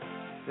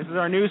 This is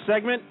our news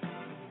segment.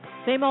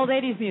 Same old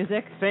 80s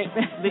music. The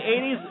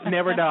 80s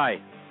never die.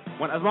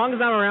 As long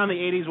as I'm around, the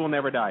 80s will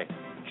never die.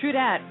 True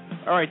that.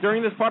 All right,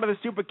 during this part of the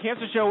Stupid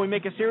Cancer Show, we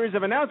make a series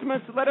of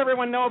announcements to let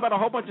everyone know about a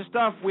whole bunch of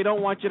stuff we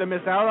don't want you to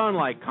miss out on,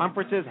 like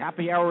conferences,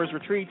 happy hours,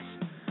 retreats,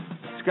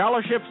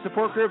 scholarships,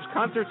 support groups,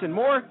 concerts, and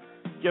more.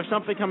 If you have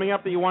something coming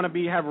up that you want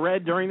to have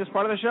read during this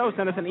part of the show,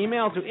 send us an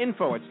email to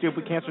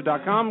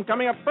info@stupidcancer.com.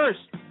 Coming up first,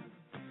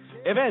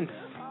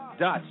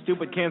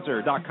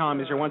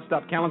 events.stupidcancer.com is your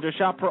one-stop calendar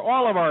shop for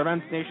all of our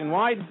events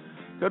nationwide.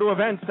 Go to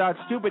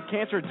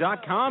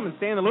events.stupidcancer.com and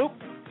stay in the loop.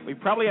 We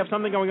probably have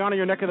something going on in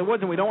your neck of the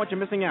woods, and we don't want you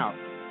missing out.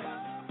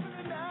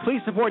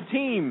 Please support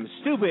Team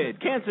Stupid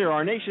Cancer,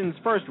 our nation's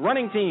first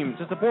running team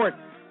to support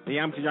the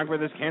I'm Too Young for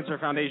This Cancer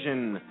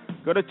Foundation.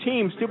 Go to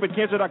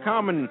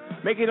teamstupidcancer.com and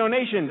make a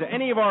donation to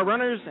any of our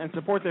runners and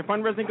support their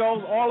fundraising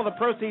goals. All of the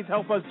proceeds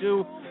help us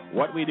do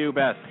what we do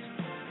best.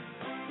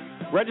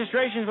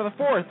 Registration for the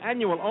 4th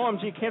Annual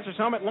OMG Cancer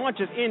Summit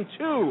launches in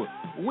 2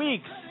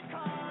 weeks.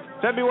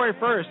 February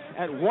 1st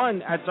at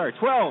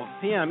 12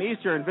 p.m.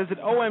 Eastern. Visit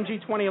OMG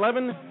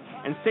 2011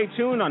 and stay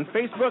tuned on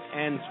Facebook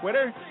and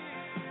Twitter.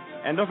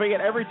 And don't forget,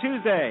 every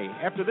Tuesday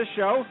after this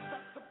show,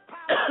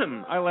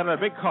 I let out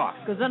a big cough.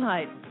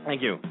 Gesundheit.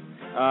 Thank you.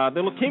 The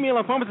Leukemia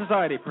Lymphoma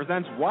Society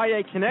presents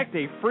YA Connect,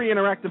 a free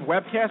interactive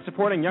webcast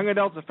supporting young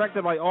adults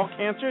affected by all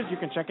cancers. You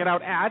can check it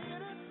out at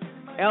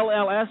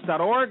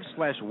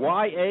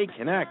lls.org/YA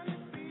Connect.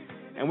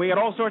 And we got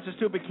all sorts of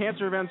stupid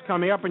cancer events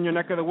coming up in your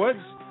neck of the woods,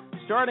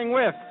 starting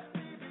with,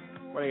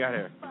 what do you got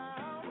here?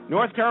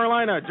 North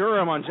Carolina,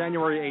 Durham on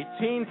January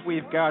 18th.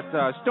 We've got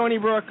Stony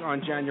Brook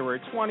on January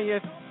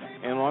 20th.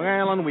 In Long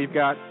Island, we've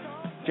got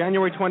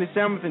January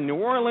 27th in New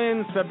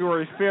Orleans,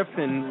 February 5th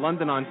in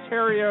London,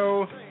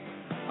 Ontario.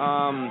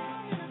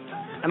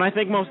 And I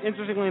think most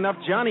interestingly enough,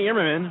 Johnny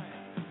Immerman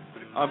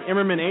of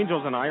Immerman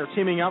Angels and I are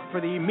teaming up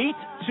for the Meet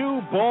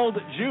Two Bald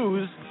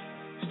Jews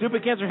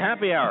Stupid Cancer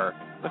Happy Hour,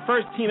 the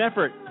first team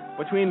effort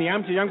between the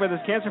I'm Too Young for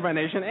This Cancer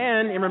Foundation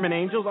and Immerman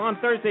Angels on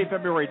Thursday,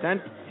 February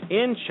 10th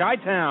in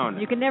Chi-Town.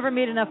 You can never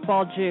meet enough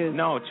bald Jews.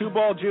 No, 2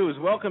 bald Jews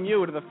welcome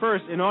you to the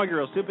first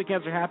inaugural Stupid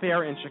Cancer Happy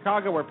Hour in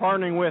Chicago. We're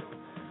partnering with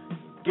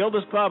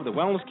Gilda's Club, the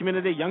Wellness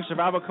Community, Young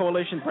Survival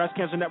Coalition, Breast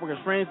Cancer Network of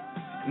Strength,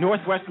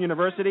 Northwestern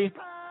University.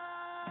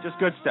 Just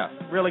good stuff,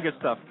 really good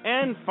stuff.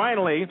 And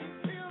finally,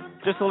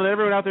 just to let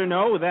everyone out there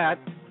know that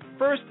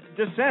First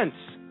Descents,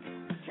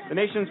 the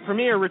nation's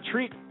premier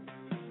retreat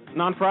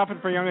nonprofit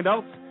for young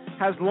adults,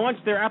 has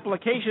launched their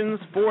applications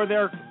for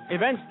their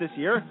events this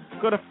year.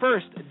 Go to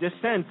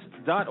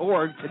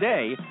firstdescent.org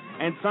today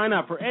and sign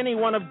up for any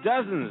one of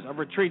dozens of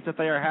retreats that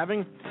they are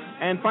having.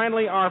 And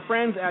finally, our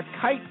friends at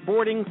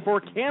Kiteboarding for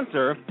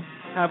Cancer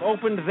have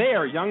opened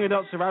their young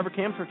adult survivor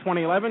camp for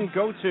 2011.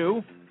 Go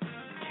to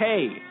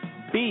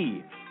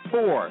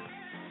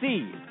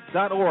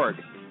kb4c.org.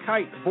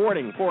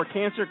 Kiteboarding for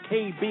Cancer,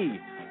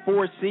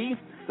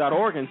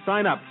 kb4c.org, and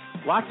sign up.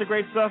 Lots of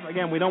great stuff.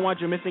 Again, we don't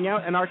want you missing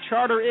out. And our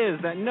charter is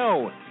that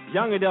no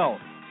young adult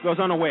goes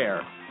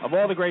unaware of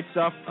all the great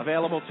stuff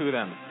available to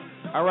them.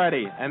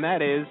 Alrighty, and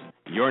that is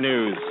your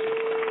news.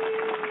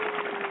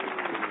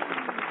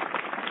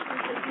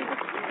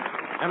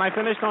 And I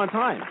finished on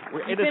time.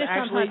 It is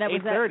actually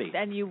 8:30.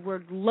 And you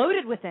were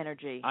loaded with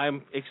energy.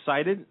 I'm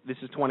excited. This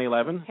is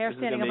 2011. Hair this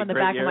standing is up on the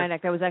great back year. of my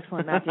neck. That was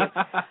excellent, Matthew.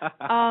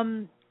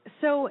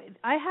 So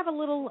I have a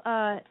little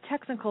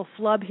technical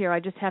flub here. I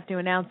just have to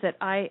announce that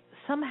I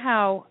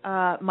somehow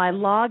my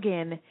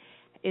login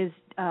is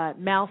has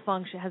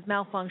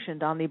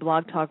malfunctioned on the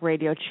Blog Talk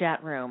Radio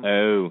chat room.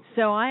 Oh.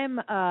 So I am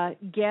a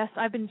guest.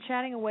 I've been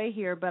chatting away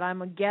here, but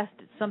I'm a guest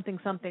at something.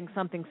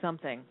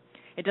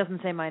 It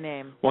doesn't say my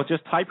name. Well,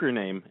 just type your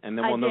name, and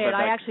then we'll know that.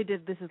 I actually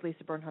did. This is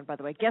Lisa Bernhardt, by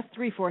the way. Guest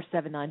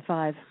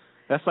 34795.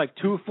 That's like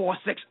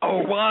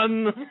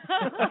 24601.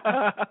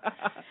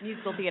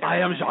 Musical theater. I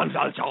am Jean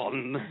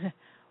Valjean.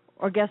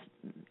 Or guest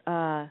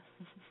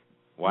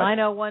what?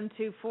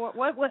 90124.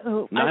 What?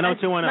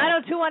 90210.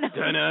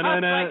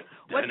 90210.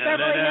 What's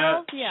Beverly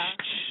Hills?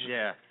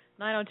 Yeah.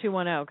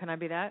 90210. Can I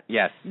be that?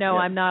 Yes. No,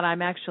 yes. I'm not.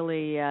 I'm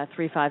actually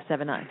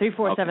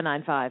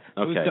 34795.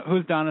 Okay.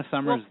 Who's Donna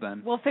Summers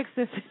then? We'll fix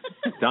this.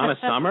 Donna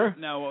Summer?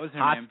 No, what was her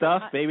Hot name?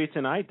 Stuff, Baby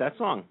Tonight, that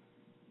song.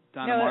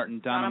 Donna Martin.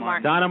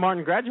 Donna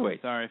Martin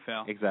graduates. Sorry,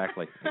 Phil.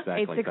 Exactly.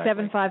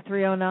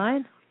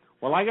 8675309.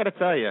 Well, I got to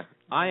tell you,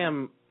 I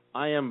am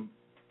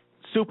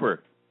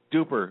super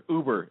duper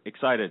uber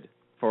excited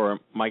for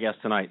my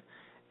guest tonight,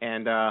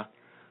 and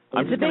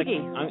This is a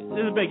biggie.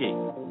 This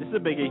is a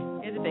biggie.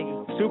 It's a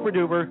biggie. Super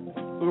duper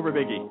uber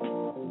biggie.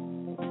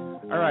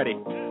 Alrighty.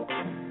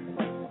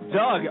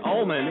 Doug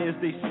Ullman is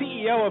the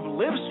CEO of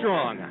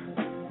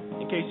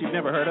Livestrong. In case you've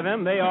never heard of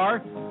them, they are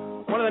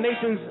one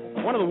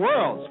of the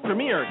world's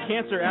premier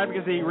cancer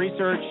advocacy,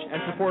 research,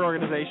 and support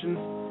organizations,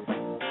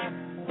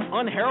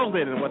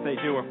 unheralded in what they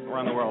do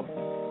around the world.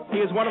 He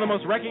is one of the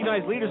most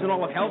recognized leaders in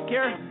all of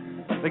healthcare.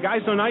 The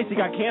guy's so nice, he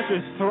got cancer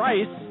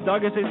thrice.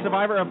 Doug is a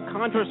survivor of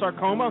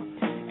chondrosarcoma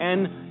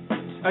and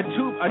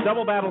a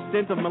double battle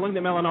stint of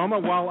malignant melanoma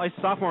while a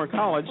sophomore in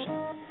college.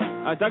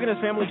 Doug and his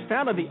family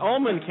founded the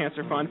Ullman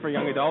Cancer Fund for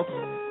Young Adults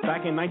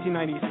back in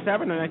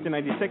 1997 or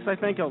 1996, I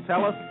think, he'll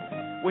tell us,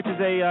 which is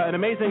an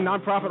amazing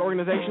nonprofit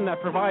organization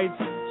that provides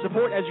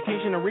support,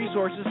 education, and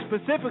resources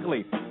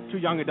specifically to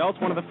young adults,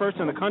 one of the first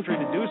in the country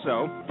to do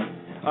so.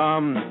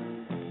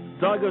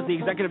 Doug was the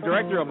executive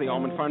director of the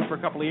Ullman Fund for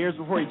a couple of years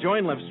before he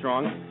joined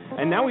Livestrong,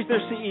 and now he's their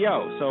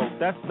CEO. So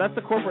that's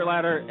the corporate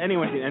ladder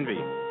anyone can envy.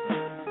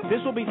 This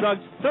will be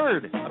Doug's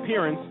third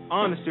appearance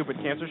on the Stupid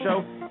Cancer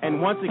Show,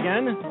 and once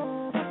again,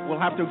 will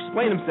have to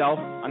explain himself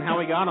on how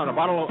he got on a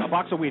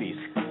box of Wheaties.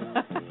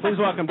 Please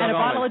welcome Doug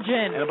Ullman. And a bottle of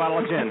gin. And a bottle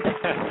of gin.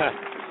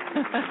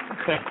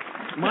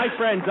 My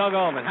friend Doug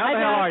Ullman. How the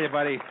hell are you,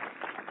 buddy?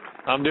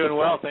 I'm doing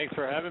well. Thanks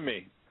for having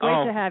me.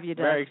 Great to have you,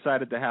 Doug. Very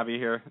excited to have you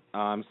here.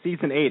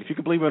 Season 8. If you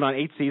could believe it, on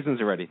 8 seasons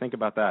already. Think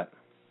about that.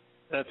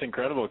 That's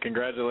incredible.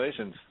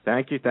 Congratulations.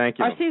 Thank you.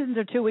 Our seasons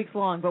are 2 weeks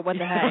long, but what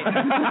the heck?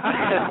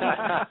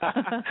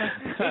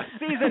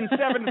 Season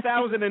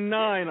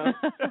 7009.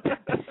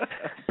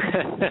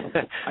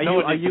 No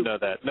one needs to know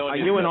that. Are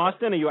you in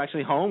Austin? Are you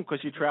actually home?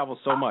 Because you travel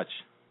so much.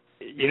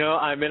 You know,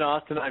 I'm in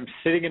Austin. I'm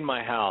sitting in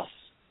my house,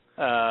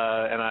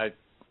 and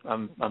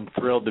I'm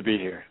thrilled to be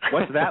here.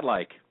 What's that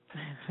like?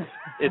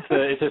 It's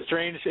a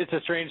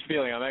strange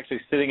feeling. I'm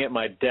actually sitting at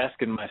my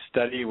desk in my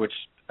study, which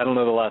I don't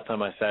know the last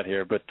time I sat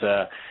here, but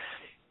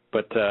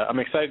I'm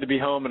excited to be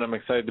home, and I'm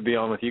excited to be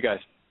on with you guys.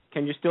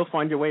 Can you still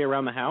find your way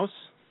around the house?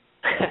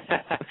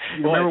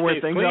 You remember where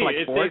things are,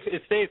 like forks?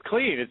 It stays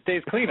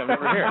clean. I'm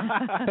never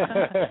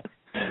here.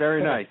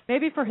 Very nice.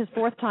 Maybe for his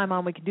fourth time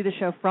on, we could do the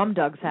show from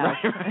Doug's house.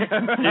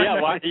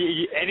 Yeah, well,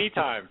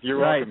 anytime. You're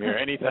welcome here.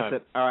 Anytime.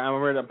 That's it. All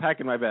right, I'm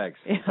packing my bags.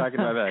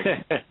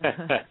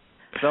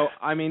 So,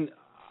 I mean,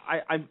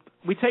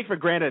 we take for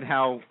granted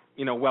how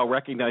well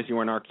recognized you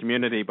are in our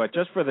community, but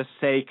just for the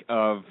sake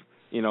of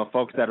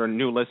folks that are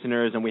new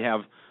listeners, and we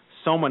have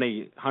so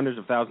many hundreds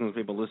of thousands of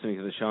people listening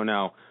to the show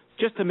now,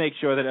 just to make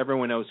sure that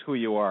everyone knows who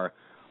you are,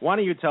 why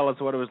don't you tell us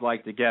what it was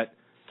like to get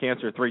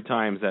cancer 3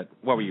 times at,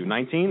 what were you,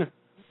 19?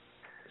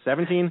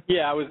 17?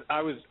 Yeah, I was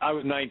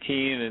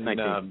 19, and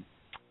 19.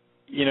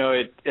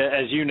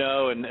 As you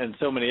know, and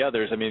so many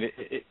others, I mean,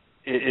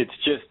 it's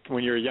just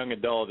when you're a young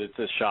adult, it's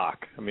a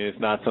shock. I mean, it's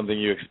not something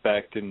you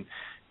expect, and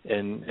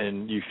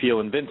you feel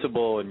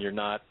invincible, and you're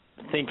not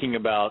thinking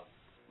about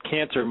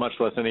cancer, much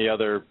less any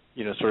other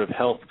sort of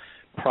health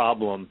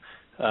problem.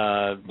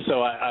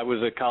 So I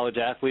was a college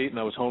athlete, and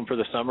I was home for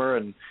the summer,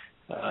 and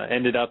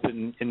ended up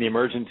in the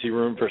emergency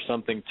room for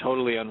something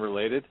totally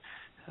unrelated.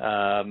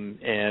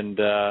 And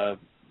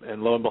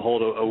lo and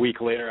behold, a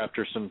week later,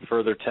 after some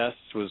further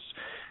tests, was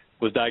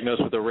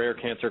diagnosed with a rare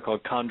cancer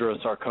called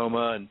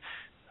chondrosarcoma. And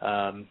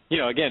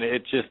again,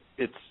 it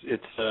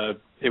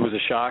was a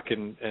shock,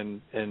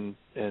 and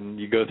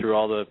you go through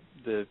all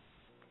the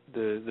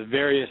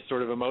various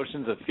sort of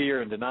emotions of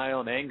fear and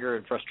denial and anger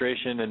and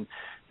frustration and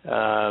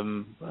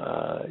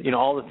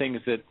all the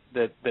things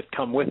that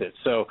come with it.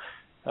 So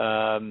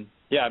I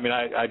mean,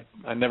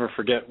 I never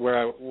forget where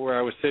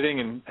I was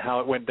sitting and how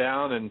it went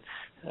down, and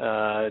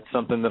it's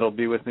something that'll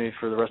be with me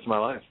for the rest of my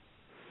life.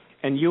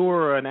 And you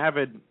were an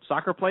avid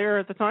soccer player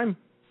at the time?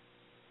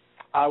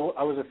 I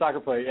was a soccer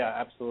player, yeah,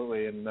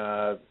 absolutely, and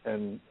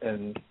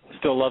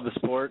still love the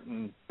sport.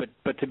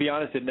 But to be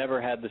honest, it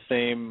never had the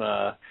same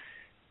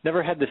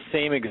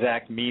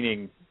exact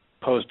meaning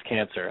post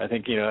cancer. I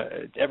think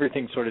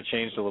everything sort of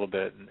changed a little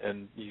bit,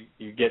 and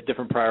you get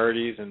different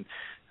priorities, and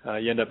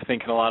you end up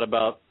thinking a lot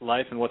about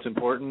life and what's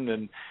important.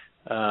 And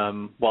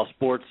while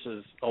sports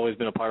has always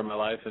been a part of my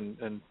life,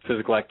 and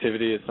physical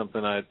activity is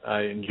something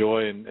I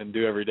enjoy and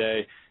do every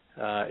day,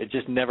 it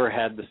just never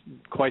had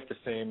quite the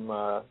same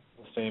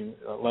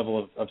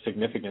level of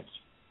significance.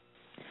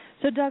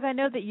 So, Doug, I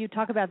know that you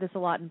talk about this a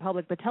lot in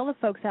public, but tell the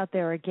folks out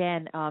there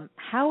again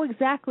how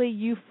exactly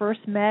you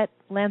first met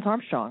Lance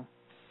Armstrong.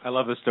 I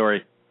love this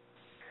story.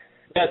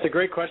 Yeah, it's a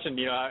great question.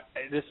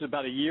 This is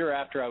about a year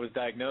after I was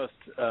diagnosed.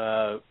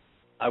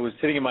 I was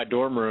sitting in my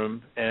dorm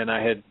room, and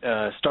I had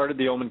started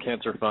the Ullman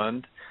Cancer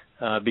Fund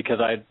because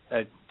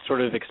I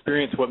sort of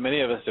experienced what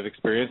many of us have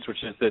experienced,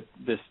 which is that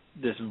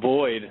this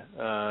void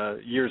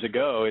years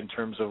ago in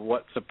terms of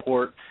what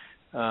support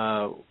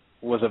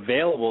was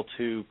available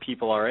to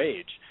people our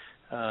age.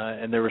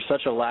 And there was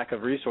such a lack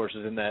of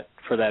resources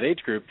for that age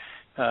group.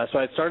 So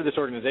I started this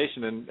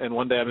organization, and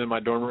one day I'm in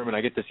my dorm room and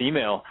I get this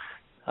email,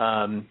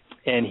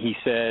 and he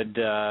said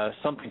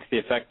something to the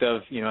effect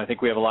of, I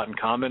think we have a lot in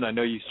common. I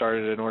know you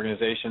started an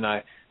organization.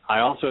 I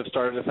also have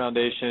started a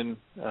foundation.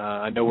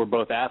 I know we're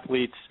both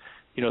athletes.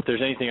 If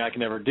there's anything I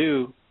can ever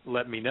do,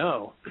 let me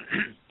know.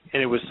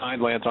 And it was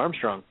signed Lance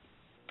Armstrong.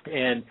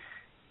 And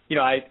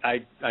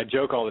I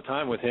joke all the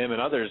time with him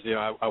and others.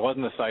 I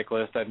wasn't a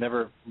cyclist. I'd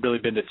never really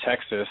been to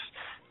Texas,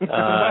 and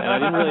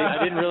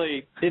I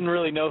didn't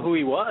really know who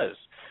he was.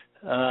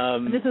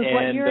 This is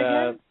what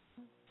year again?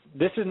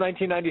 This is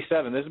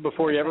 1997. This is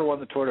before he ever won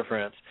the Tour de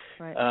France.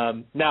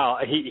 Right. Now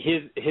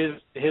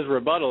his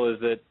rebuttal is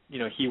that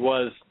he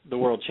was the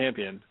world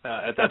champion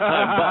at that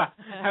time.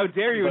 But how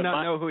dare you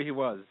not know who he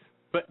was?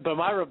 But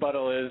my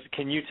rebuttal is,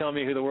 can you tell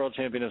me who the world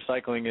champion of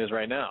cycling is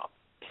right now?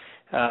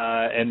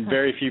 And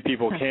very few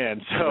people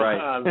can. So,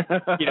 right.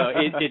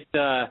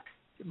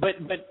 But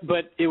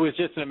it was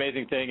just an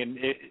amazing thing, and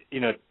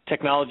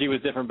technology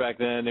was different back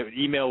then.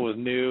 Email was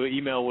new.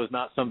 Email was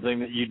not something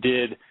that you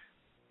did,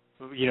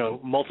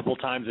 multiple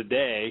times a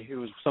day. It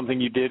was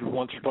something you did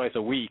once or twice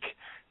a week,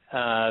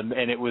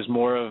 and it was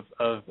more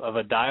of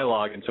a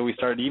dialogue. And so we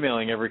started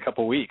emailing every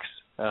couple of weeks.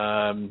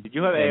 Did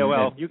you have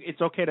AOL?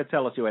 It's okay to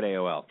tell us you had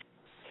AOL.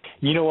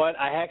 You know what?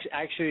 I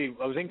actually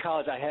I was in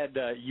college. I had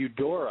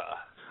Eudora.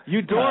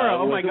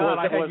 Oh my God!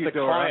 I had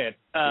Eudora.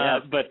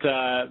 Yes.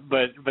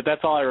 But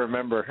that's all I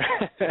remember.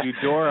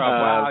 Eudora.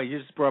 Wow, you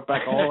just brought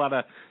back a whole lot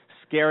of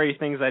scary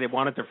things I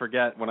wanted to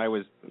forget when I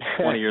was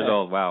 20 years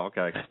old. Wow.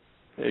 Okay.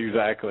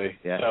 Exactly.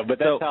 Yeah. But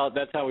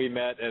that's how we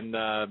met, and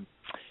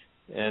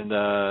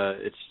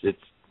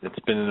it's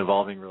been an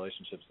evolving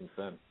relationship since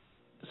then.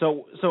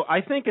 So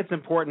I think it's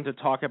important to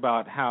talk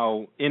about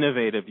how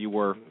innovative you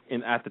were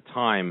at the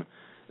time.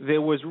 There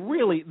was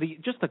really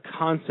just the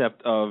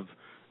concept of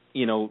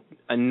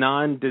a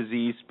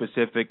non-disease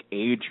specific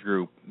age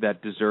group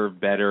that deserved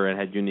better and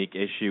had unique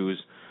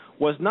issues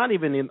was not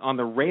even on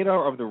the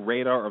radar of the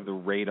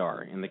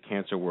radar in the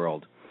cancer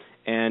world.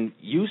 And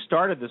you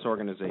started this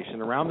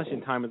organization around the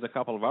same time as a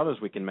couple of others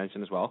we can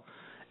mention as well.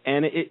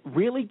 And it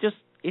really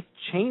it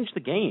changed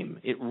the game.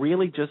 It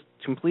really just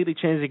completely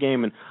changed the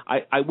game. And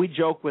we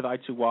joke with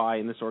I2Y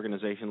in this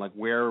organization, like,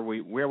 where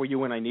were you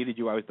when I needed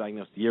you? I was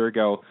diagnosed a year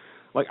ago.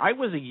 Like, I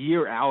was a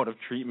year out of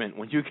treatment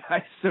when you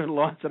guys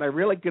launched, and I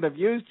really could have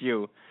used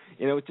you.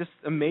 It's just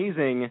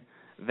amazing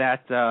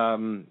that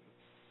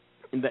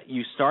that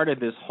you started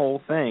this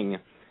whole thing.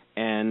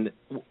 And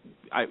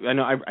I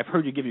know I've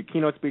heard you give your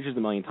keynote speeches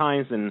a million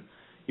times, and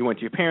you went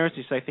to your parents,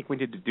 you said, I think we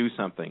need to do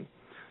something.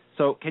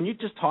 So can you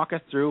just talk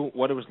us through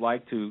what it was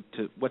like to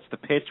what's the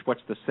pitch,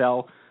 what's the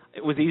sell?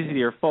 It was easy to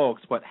your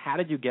folks, but how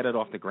did you get it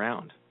off the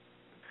ground?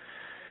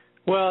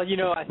 Well,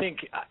 I think...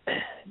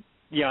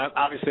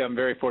 obviously I'm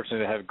very fortunate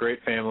to have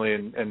great family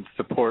and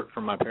support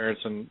from my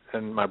parents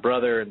and my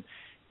brother,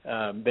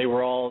 and they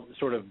were all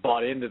sort of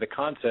bought into the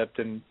concept,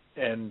 and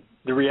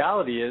the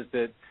reality is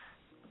that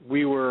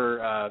we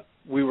were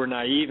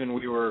naive and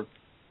we were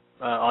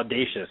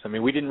audacious. I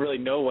mean, we didn't really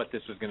know what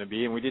this was going to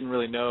be, and we didn't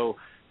really know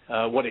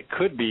what it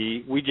could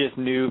be. We just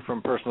knew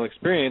from personal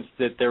experience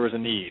that there was a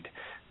need,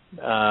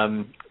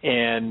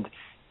 and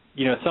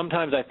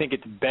sometimes I think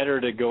it's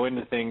better to go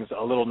into things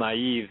a little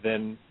naive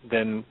than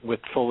with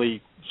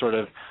fully sort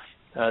of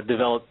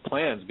developed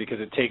plans, because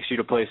it takes you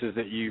to places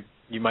that you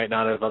might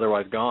not have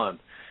otherwise gone.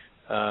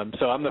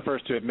 So I'm the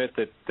first to admit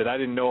that I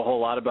didn't know a whole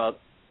lot about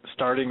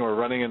starting or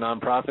running a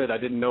nonprofit. I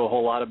didn't know a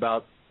whole lot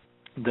about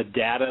the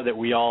data that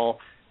we all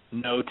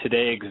know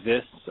today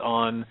exists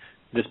on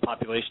this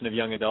population of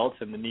young adults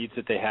and the needs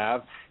that they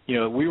have.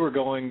 We were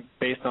going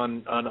based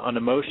on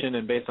emotion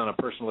and based on a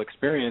personal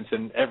experience,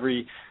 and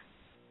every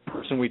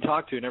person we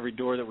talked to and every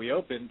door that we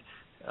opened,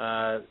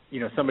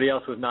 somebody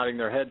else was nodding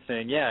their head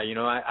saying, yeah,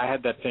 I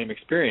had that same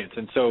experience.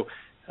 And so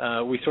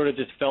we sort of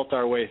just felt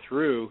our way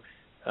through,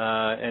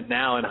 and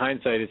now in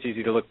hindsight it's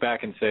easy to look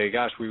back and say,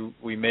 gosh,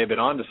 we may have been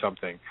onto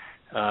something.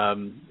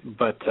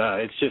 But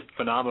it's just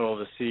phenomenal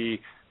to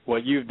see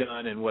what you've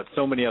done and what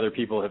so many other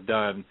people have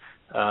done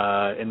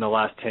in the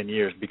last 10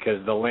 years,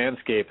 because the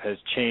landscape has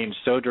changed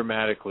so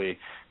dramatically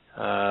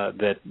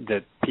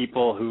that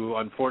people who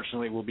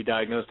unfortunately will be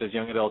diagnosed as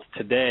young adults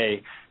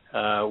today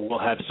will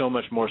have so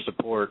much more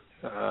support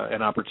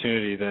and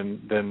opportunity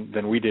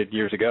than we did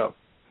years ago.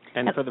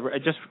 And for the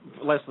just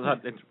let's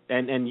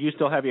and you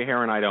still have your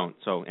hair and I don't.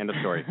 So end of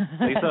story.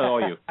 Lisa,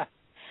 all you.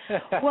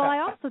 Well, I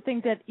also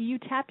think that you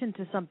tapped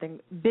into something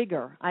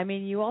bigger. I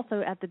mean, you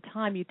also at the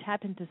time you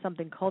tapped into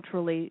something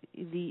culturally.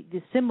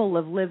 The symbol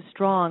of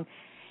Livestrong,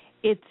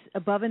 it's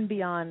above and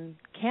beyond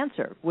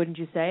cancer, wouldn't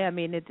you say? I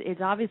mean,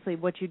 it's obviously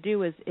what you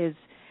do is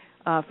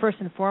first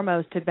and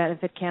foremost to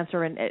benefit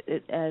cancer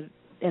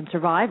and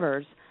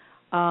survivors,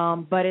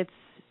 but it's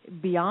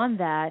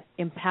beyond that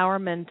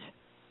empowerment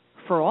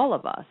for all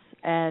of us.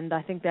 And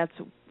I think that's,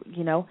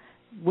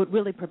 what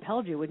really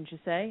propelled you, wouldn't you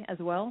say, as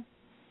well?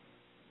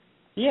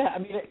 Yeah, I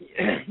mean,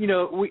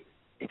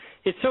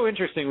 it's so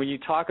interesting when you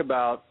talk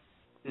about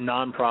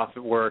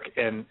nonprofit work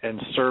and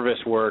service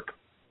work,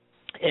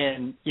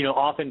 and,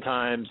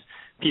 oftentimes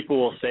people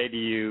will say to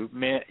you,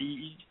 man,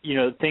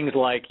 things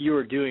like you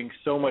are doing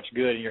so much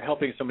good and you're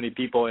helping so many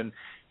people. And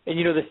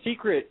the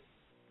secret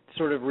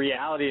sort of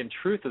reality and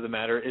truth of the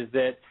matter is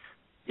that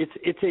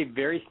it's a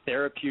very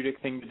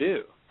therapeutic thing to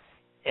do.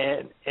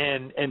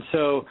 And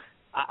so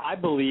I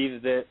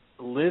believe that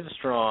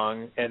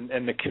Livestrong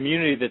and the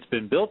community that's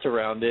been built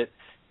around it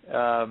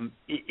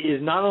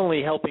is not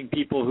only helping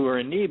people who are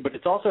in need, but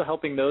it's also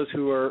helping those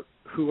who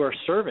are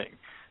serving.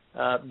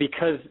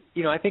 Because,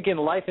 I think in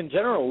life in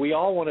general, we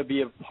all want to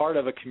be a part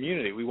of a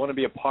community. We want to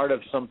be a part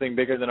of something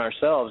bigger than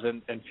ourselves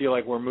and feel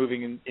like we're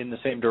moving in the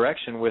same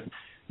direction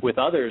with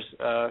others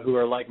who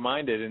are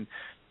like-minded.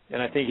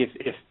 And I think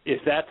if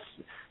that's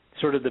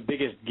sort of the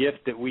biggest gift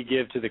that we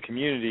give to the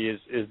community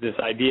is this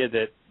idea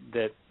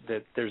that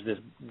there's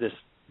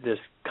this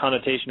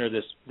connotation or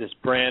this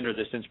brand or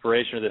this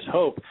inspiration or this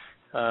hope,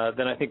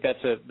 then I think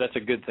that's a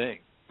good thing.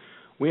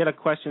 We had a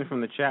question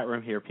from the chat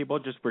room here. People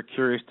just were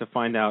curious to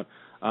find out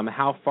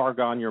how far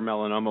gone your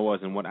melanoma was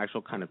and what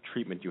actual kind of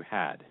treatment you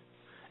had.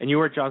 And you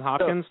were at Johns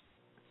Hopkins?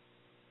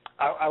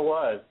 I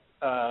was.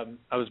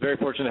 I was very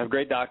fortunate to have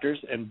great doctors,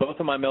 and both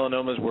of my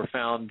melanomas were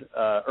found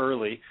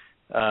early.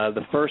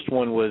 The first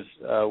one was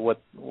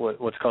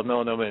what's called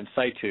melanoma in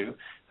situ,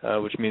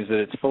 which means that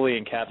it's fully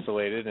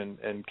encapsulated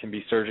and can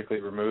be surgically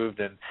removed,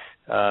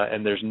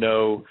 and there's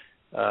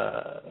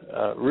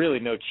really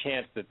no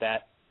chance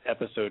that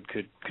episode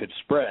could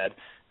spread.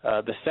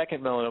 The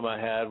second melanoma I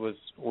had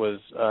was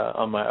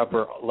on my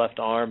upper left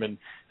arm, and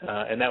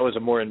that was a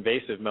more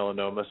invasive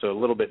melanoma, so a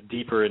little bit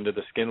deeper into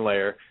the skin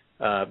layer,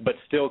 but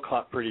still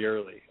caught pretty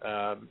early.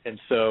 And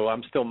so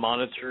I'm still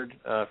monitored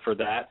for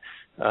that.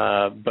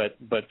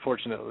 But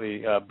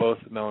fortunately, both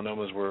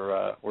melanomas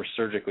were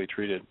surgically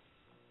treated.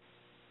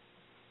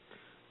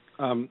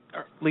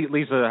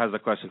 Lisa has a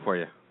question for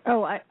you.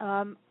 Oh,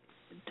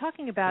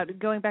 talking about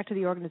going back to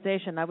the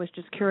organization, I was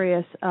just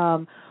curious,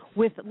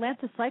 with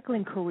Lance's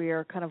cycling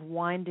career kind of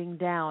winding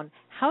down,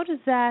 how does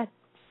that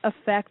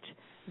affect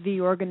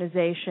the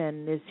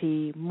organization? Is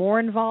he more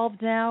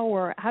involved now,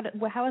 or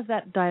how is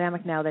that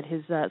dynamic now that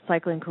his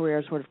cycling career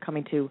is sort of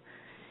coming to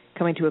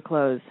a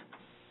close?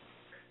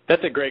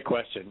 That's a great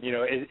question.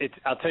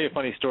 I'll tell you a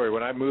funny story.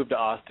 When I moved to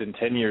Austin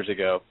 10 years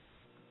ago,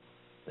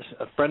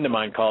 a friend of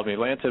mine called me.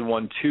 Lance had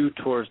won 2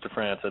 Tours de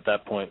France at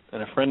that point,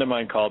 and a friend of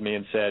mine called me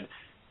and said,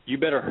 "You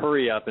better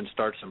hurry up and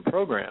start some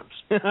programs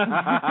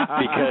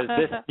because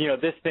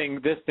this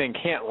thing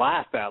can't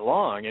last that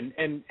long."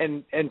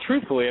 And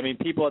truthfully, I mean,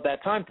 people at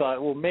that time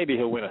thought, well, maybe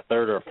he'll win a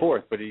 3rd or a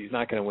 4th, but he's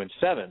not going to win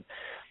 7.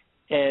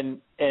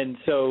 And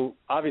so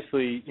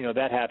obviously,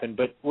 that happened.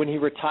 But when he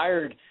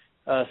retired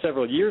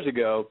several years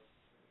ago,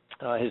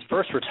 his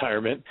first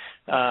retirement,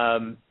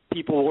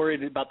 people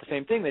worried about the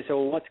same thing. They said,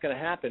 well, what's going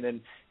to happen?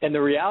 And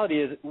the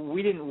reality is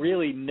we didn't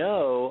really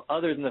know,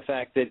 other than the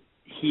fact that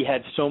he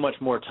had so much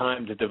more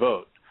time to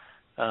devote.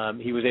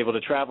 He was able to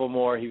travel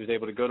more. He was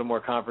able to go to more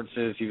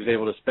conferences. He was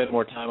able to spend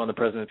more time on the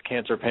President's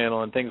Cancer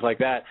Panel and things like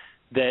that,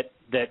 that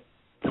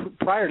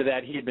prior to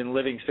that he had been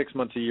living 6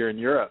 months a year in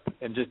Europe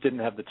and just didn't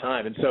have the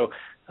time. And so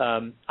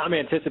I'm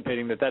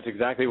anticipating that that's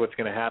exactly what's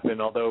going to happen,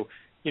 although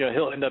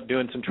he'll end up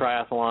doing some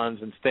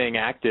triathlons and staying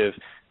active.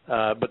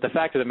 But the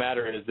fact of the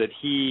matter is that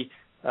he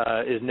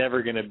is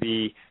never going to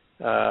be,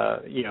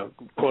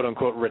 quote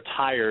unquote,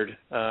 retired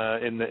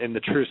in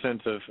the true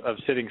sense of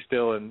sitting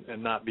still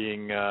and not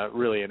being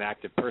really an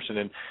active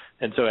person.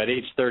 And so at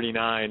age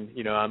 39,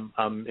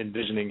 I'm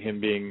envisioning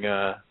him being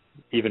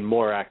even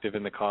more active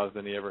in the cause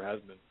than he ever has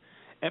been.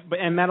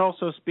 And that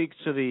also speaks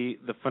to the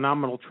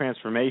phenomenal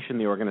transformation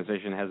the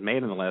organization has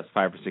made in the last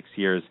 5 or 6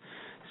 years.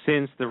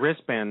 Since the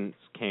wristbands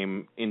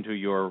came into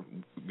your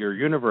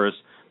universe,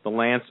 the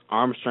Lance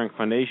Armstrong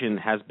Foundation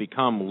has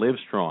become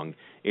Livestrong.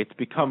 It's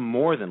become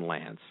more than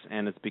Lance,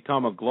 and it's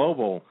become a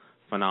global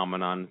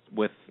phenomenon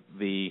with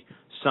the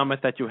summit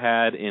that you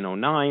had in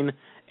 2009,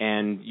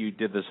 and you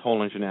did this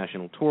whole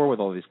international tour with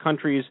all these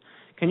countries.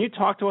 Can you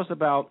talk to us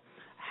about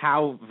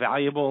how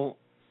valuable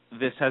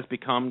this has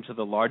become to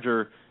the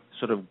larger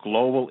sort of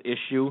global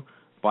issue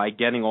by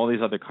getting all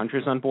these other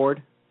countries on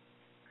board?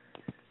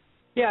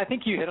 Yeah, I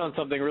think you hit on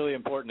something really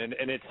important,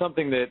 and it's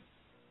something that,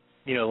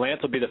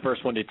 Lance will be the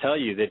first one to tell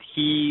you that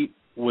he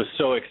was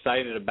so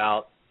excited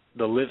about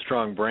the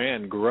Livestrong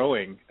brand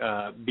growing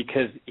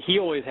because he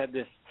always had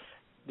this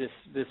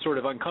sort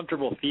of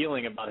uncomfortable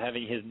feeling about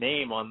having his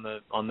name on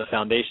the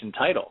foundation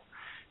title.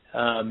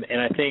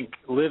 And I think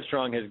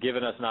Livestrong has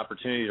given us an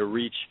opportunity to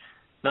reach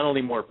not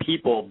only more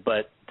people,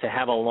 but to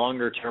have a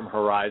longer-term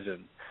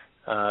horizon.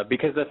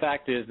 Because the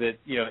fact is that,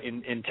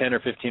 in 10 or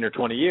 15 or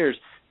 20 years,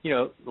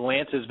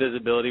 Lance's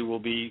visibility will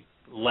be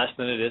less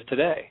than it is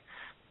today.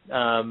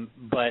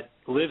 But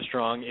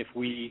Livestrong, if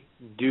we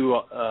do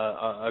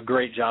a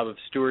great job of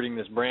stewarding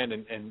this brand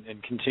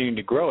and continuing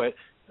to grow it,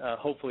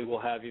 hopefully we'll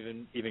have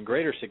even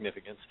greater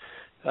significance.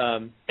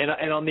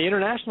 And on the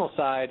international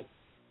side,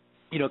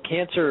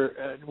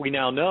 cancer, we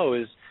now know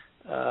is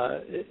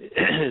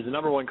the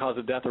number one cause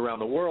of death around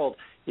the world.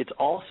 It's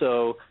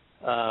also,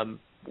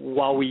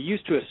 while we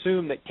used to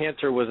assume that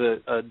cancer was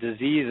a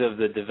disease of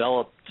the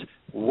developed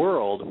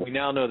world, we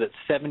now know that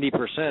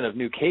 70% of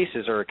new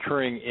cases are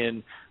occurring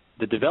in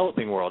the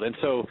developing world. And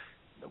so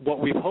what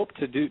we've hoped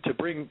to do to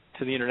bring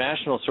to the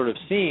international sort of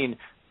scene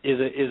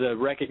is a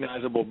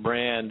recognizable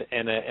brand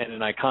and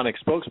an iconic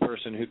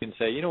spokesperson who can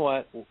say, you know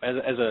what,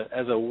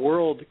 as a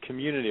world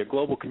community, a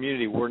global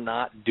community, we're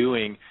not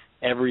doing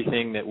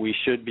everything that we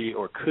should be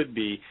or could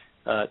be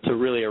to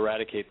really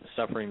eradicate the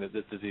suffering that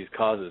this disease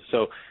causes.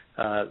 So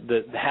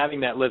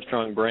having that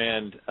Livestrong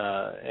brand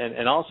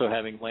and also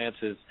having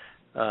Lance's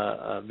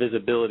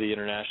visibility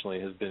internationally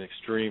has been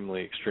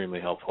extremely, extremely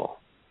helpful.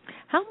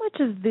 How much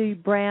of the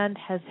brand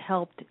has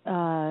helped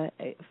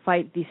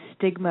fight the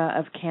stigma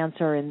of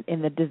cancer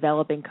in the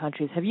developing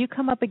countries? Have you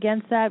come up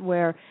against that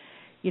where,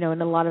 in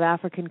a lot of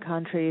African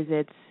countries,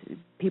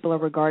 people are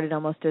regarded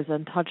almost as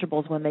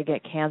untouchables when they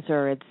get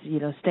cancer.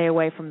 It's, stay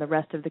away from the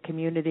rest of the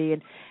community.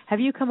 And have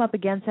you come up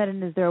against that,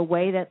 and is there a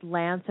way that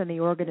Lance and the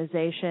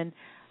organization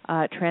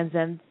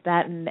transcends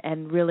that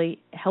and really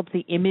help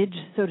the image,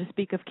 so to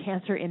speak, of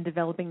cancer in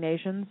developing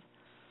nations?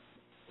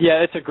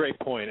 Yeah, it's a great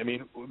point. I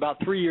mean,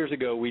 about 3 years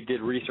ago, we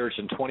did research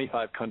in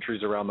 25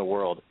 countries around the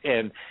world,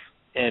 and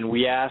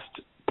we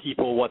asked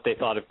people what they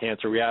thought of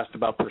cancer. We asked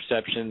about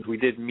perceptions. We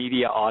did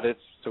media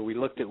audits, so we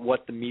looked at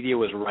what the media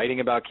was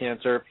writing about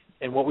cancer,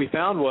 and what we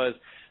found was,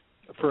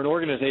 for an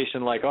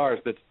organization like ours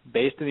that's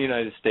based in the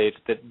United States,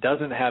 that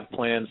doesn't have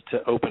plans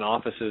to open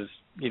offices,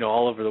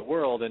 all over the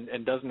world,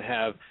 and doesn't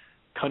have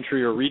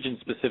country or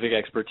region-specific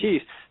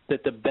expertise,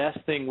 that the best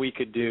thing we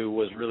could do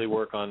was really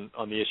work on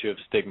the issue of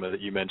stigma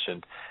that you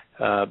mentioned.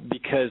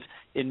 Because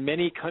in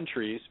many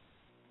countries,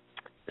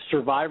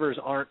 survivors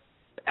aren't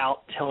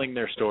out telling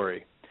their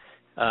story.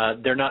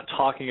 They're not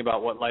talking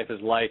about what life is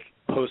like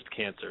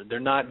post-cancer. They're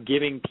not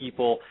giving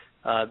people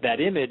that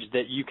image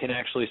that you can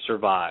actually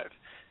survive.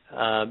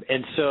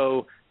 And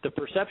so the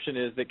perception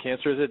is that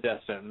cancer is a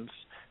death sentence.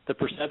 The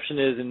perception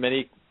is in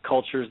many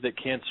cultures that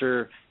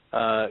cancer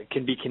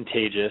can be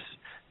contagious.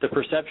 The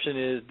perception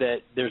is that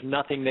there's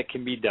nothing that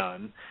can be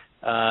done,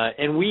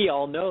 and we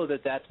all know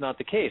that that's not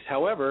the case.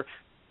 However,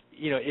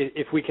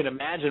 if we can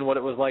imagine what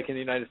it was like in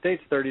the United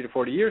States 30 to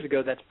 40 years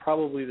ago, that's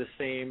probably the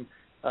same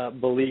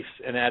beliefs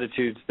and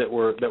attitudes that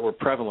were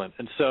prevalent.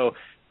 And so,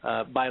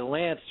 by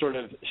Lance sort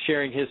of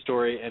sharing his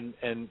story,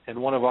 and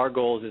one of our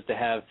goals is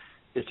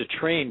to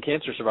train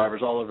cancer survivors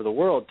all over the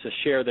world to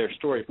share their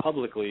story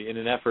publicly in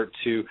an effort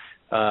to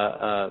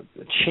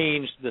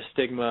change the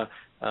stigma,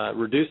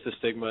 reduce the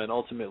stigma, and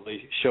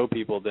ultimately show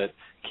people that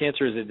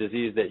cancer is a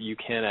disease that you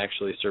can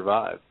actually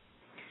survive.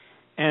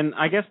 And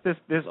I guess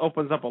this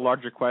opens up a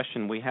larger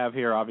question we have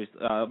here. Obviously,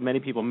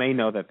 many people may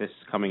know that this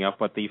is coming up,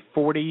 but the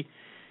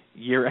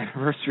 40-year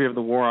anniversary of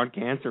the war on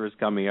cancer is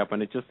coming up,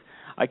 and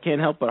I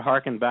can't help but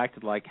harken back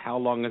to how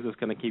long is this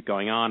going to keep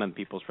going on and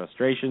people's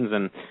frustrations.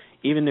 And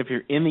even if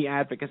you're in the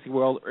advocacy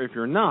world or if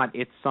you're not,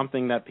 it's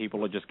something that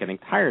people are just getting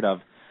tired of.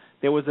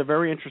 There was a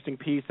very interesting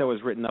piece that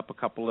was written up a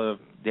couple of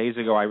days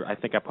ago. I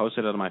think I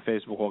posted it on my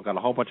Facebook wall, got a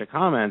whole bunch of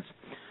comments.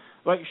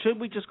 Should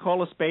we just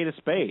call a spade,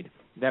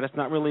 that it's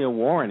not really a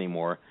war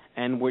anymore,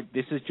 and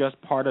this is just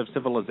part of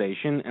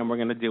civilization, and we're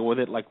going to deal with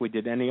it like we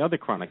did any other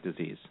chronic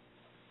disease?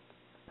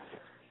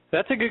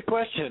 That's a good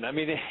question. I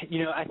mean,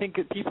 I think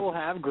that people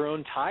have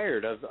grown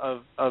tired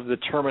of the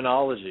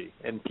terminology,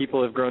 and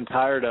people have grown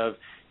tired of,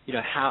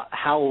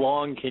 how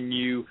long can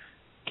you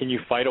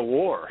fight a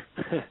war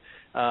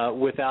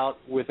without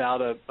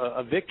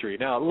a victory?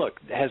 Now, look,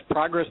 has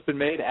progress been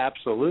made?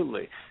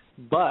 Absolutely,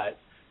 but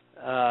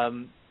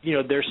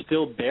there's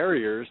still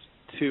barriers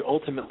to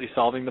ultimately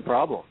solving the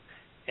problem,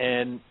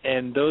 and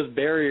those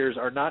barriers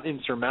are not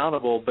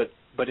insurmountable,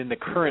 but in the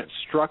current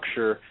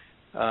structure,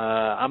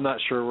 I'm not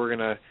sure we're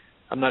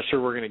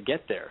gonna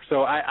get there.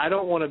 So I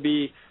don't want to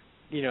be,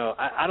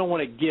 I don't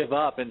want to give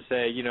up and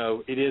say,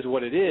 it is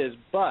what it is.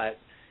 But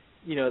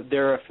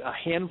there are a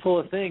handful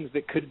of things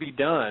that could be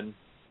done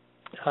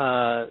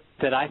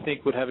that I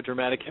think would have a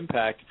dramatic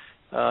impact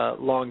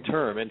long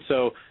term. And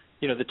so,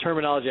 the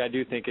terminology I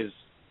do think is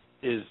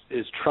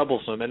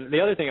troublesome. And the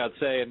other thing I'd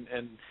say,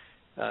 and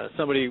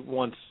somebody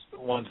once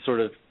sort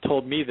of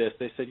told me this,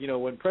 they said,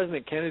 when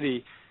President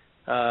Kennedy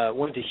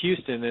went to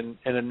Houston and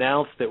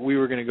announced that we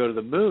were going to go to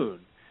the moon,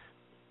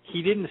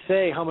 he didn't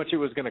say how much it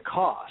was going to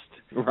cost.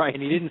 Right.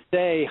 And he didn't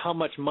say how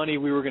much money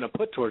we were going to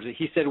put towards it.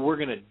 He said, we're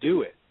going to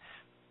do it.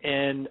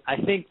 And I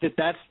think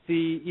that's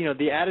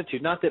the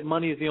attitude. Not that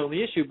money is the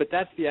only issue, but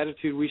that's the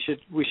attitude we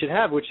should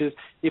have, which is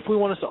if we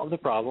want to solve the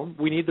problem,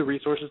 we need the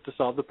resources to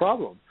solve the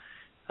problem.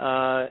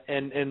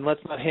 And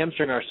let's not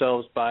hamstring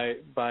ourselves by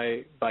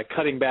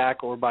cutting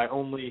back or by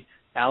only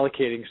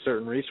allocating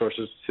certain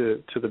resources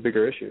to the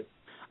bigger issue.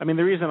 I mean,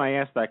 the reason I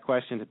asked that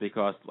question is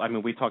because,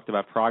 we talked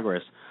about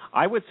progress.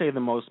 I would say the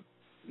most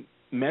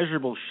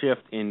measurable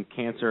shift in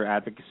cancer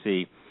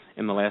advocacy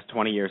in the last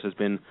 20 years has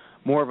been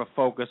more of a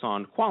focus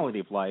on quality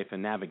of life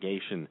and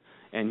navigation.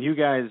 And you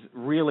guys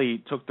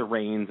really took the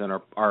reins and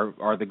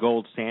are the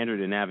gold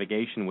standard in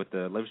navigation with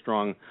the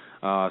Livestrong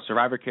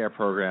survivor care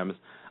programs.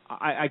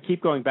 I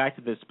keep going back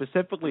to this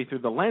specifically through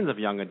the lens of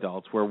young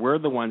adults, where we're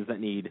the ones that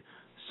need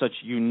such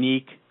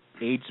unique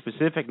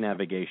age-specific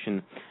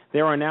navigation.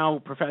 There are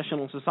now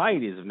professional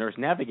societies of nurse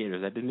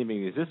navigators that didn't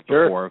even exist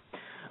before.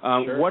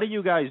 Sure. What are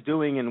you guys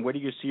doing, and where do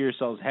you see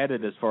yourselves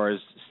headed as far as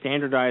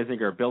standardizing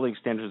or building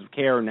standards of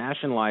care or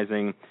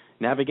nationalizing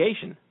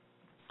navigation?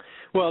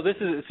 Well, this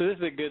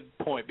is a good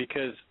point,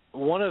 because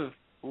one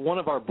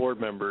of our board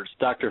members,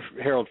 Dr.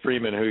 Harold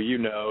Freeman,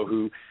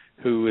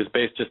 who is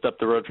based just up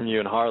the road from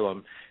you in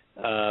Harlem,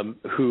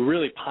 who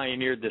really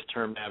pioneered this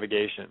term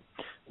navigation.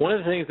 One of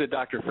the things that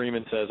Dr.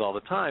 Freeman says all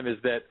the time is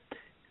that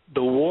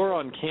the war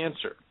on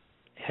cancer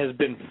has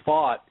been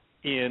fought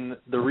in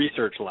the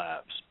research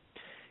labs.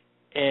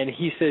 And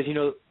he says,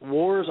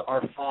 wars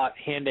are fought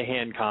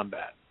hand-to-hand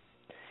combat.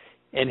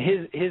 And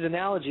his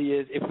analogy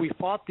is, if we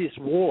fought this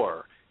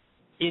war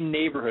in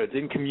neighborhoods,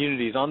 in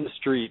communities, on the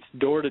streets,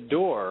 door to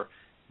door,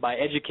 by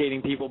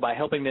educating people, by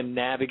helping them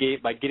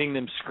navigate, by getting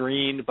them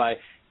screened, by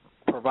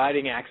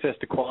providing access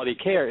to quality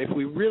care, if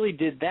we really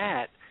did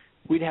that,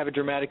 we'd have a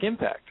dramatic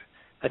impact.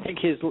 I think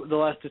the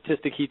last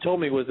statistic he told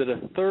me was that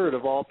a third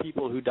of all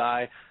people who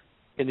die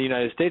in the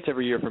United States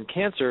every year from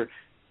cancer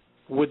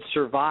would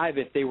survive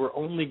if they were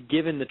only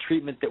given the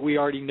treatment that we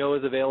already know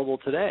is available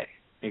today.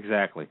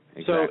 Exactly.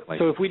 So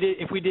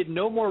if we did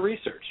no more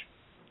research,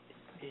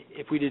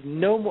 if we did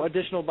no more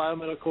additional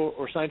biomedical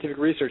or scientific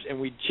research, and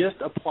we just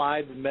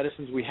applied the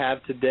medicines we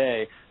have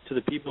today to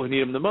the people who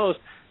need them the most,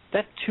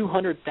 that's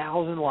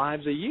 200,000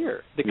 lives a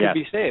year that could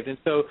be saved. And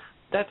so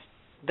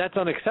that's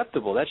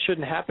unacceptable. That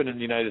shouldn't happen in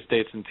the United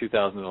States in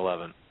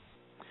 2011.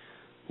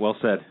 Well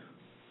said.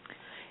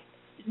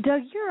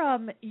 Doug,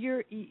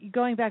 you're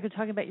going back and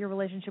talking about your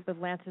relationship with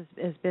Lance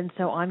has been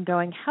so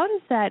ongoing. How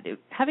does that,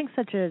 having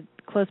such a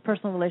close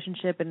personal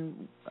relationship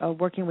and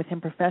working with him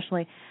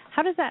professionally,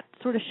 how does that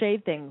sort of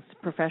shade things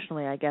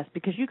professionally, I guess?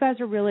 Because you guys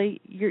are really,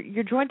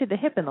 you're joined at the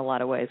hip in a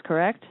lot of ways,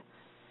 correct?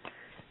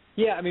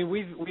 Yeah, I mean,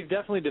 we've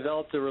definitely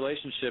developed a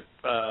relationship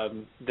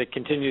that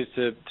continues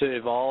to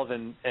evolve,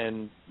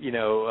 and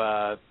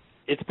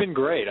it's been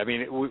great. I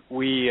mean,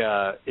 we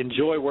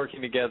enjoy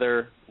working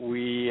together.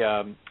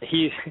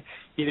 He's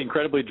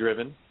incredibly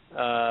driven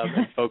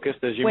and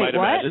focused, as you might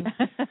imagine.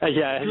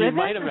 Yeah, as you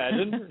might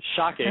imagine.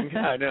 Shocking,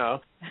 I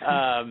know.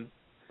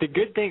 The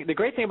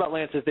great thing about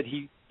Lance is that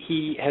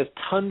he has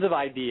tons of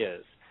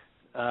ideas,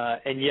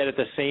 and yet at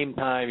the same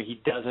time he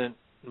doesn't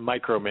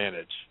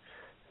micromanage.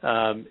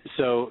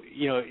 So,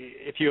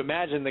 if you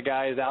imagine the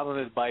guy is out on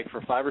his bike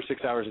for 5 or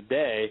 6 hours a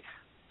day,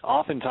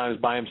 oftentimes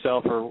by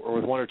himself or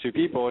with one or two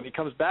people, and he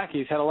comes back,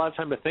 he's had a lot of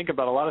time to think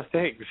about a lot of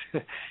things.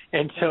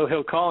 And so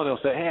he'll call and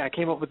he'll say, hey, I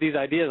came up with these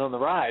ideas on the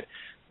ride.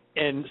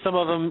 And some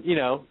of them,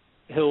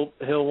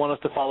 he'll want us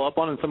to follow up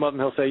on, and some of them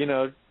he'll say,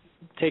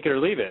 take it or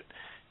leave it.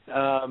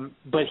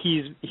 But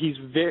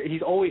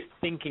he's always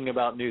thinking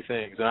about new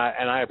things, and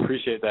I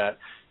appreciate that.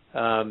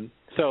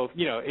 So,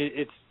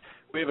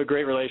 we have a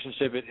great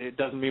relationship. It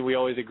doesn't mean we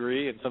always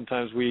agree, and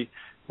sometimes we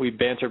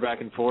banter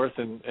back and forth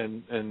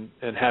and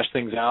hash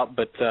things out.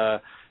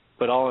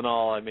 But all in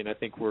all, I mean, I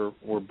think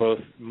we're both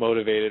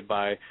motivated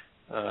by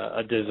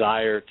a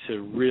desire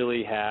to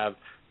really have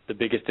the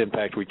biggest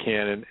impact we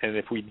can. And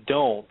if we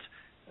don't,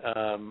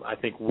 I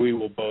think we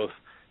will both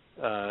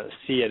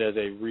see it as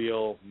a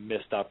real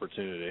missed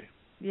opportunity.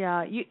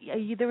 Yeah,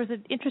 there was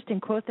an interesting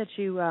quote that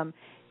you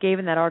gave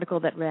in that article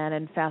that ran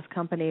in Fast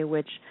Company,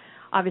 which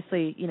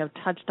obviously,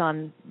 touched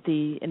on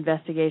the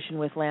investigation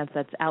with Lance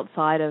that's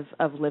outside of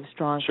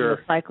Livestrong, from the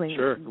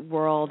cycling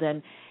world,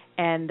 and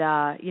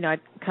I'd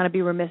kind of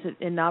be remiss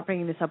in not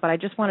bringing this up, but I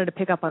just wanted to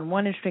pick up on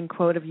one interesting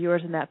quote of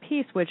yours in that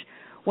piece, which,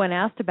 when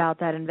asked about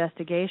that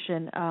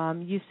investigation,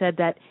 you said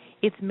that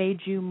it's made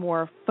you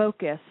more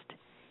focused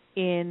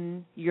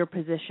in your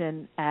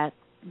position at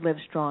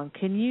Livestrong.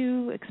 Can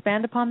you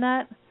expand upon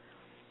that?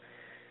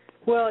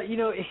 Well,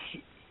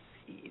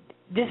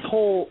 this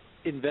whole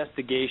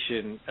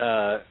investigation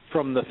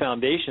from the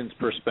foundation's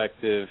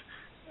perspective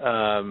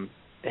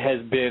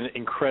has been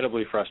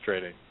incredibly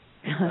frustrating.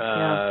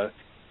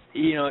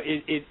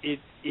 it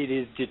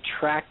is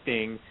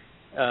detracting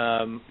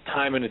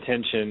time and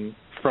attention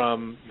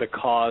from the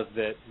cause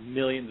that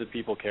millions of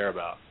people care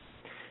about.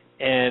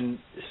 And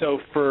so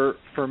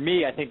for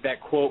me, I think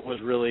that quote was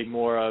really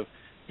more of,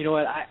 you know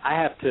what,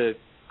 I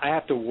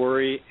have to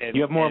worry, and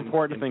you have more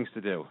important things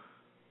to do.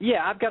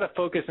 Yeah, I've got to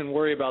focus and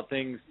worry about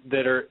things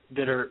that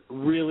are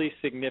really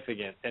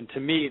significant. And to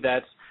me,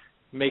 that's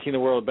making the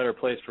world a better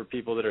place for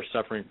people that are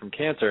suffering from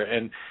cancer.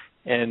 And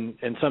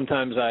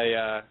sometimes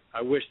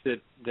I wish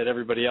that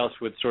everybody else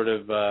would sort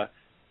of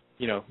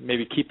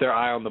maybe keep their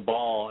eye on the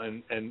ball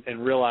and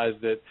realize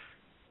that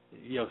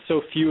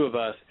so few of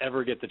us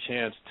ever get the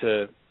chance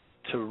to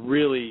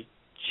really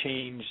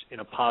change in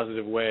a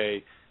positive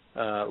way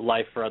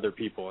life for other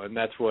people, and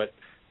that's what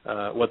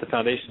the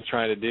foundation is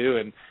trying to do.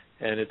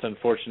 And it's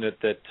unfortunate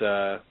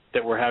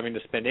that we're having to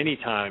spend any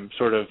time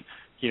sort of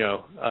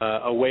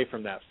away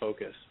from that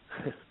focus.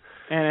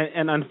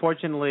 and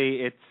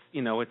unfortunately,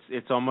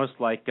 it's almost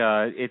like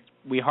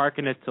we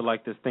hearken it to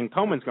like this thing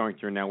Komen's going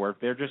through now, where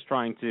they're just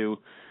trying to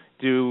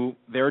do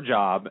their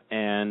job,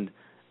 and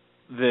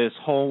this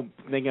whole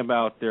thing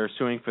about they're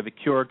suing for the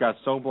cure got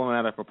so blown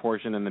out of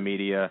proportion in the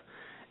media,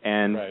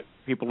 and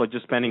people are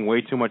just spending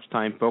way too much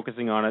time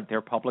focusing on it.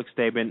 Their public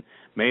statement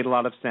made a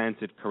lot of sense.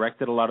 It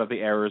corrected a lot of the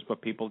errors,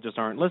 but people just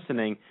aren't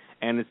listening,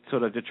 and it's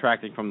sort of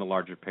detracting from the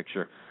larger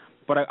picture.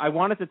 But I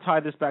wanted to tie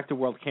this back to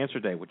World Cancer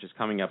Day, which is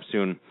coming up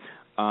soon.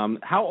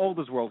 How old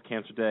is World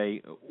Cancer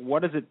Day?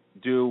 What does it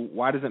do?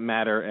 Why does it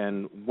matter?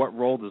 And what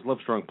role does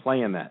Livestrong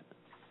play in that?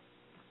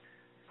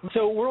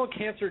 So World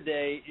Cancer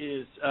Day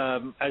is,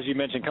 as you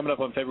mentioned, coming up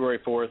on February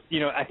 4th.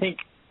 I think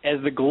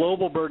as the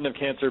global burden of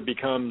cancer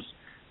becomes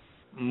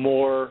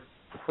more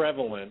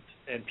prevalent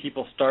and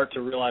people start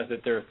to realize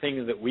that there are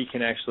things that we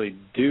can actually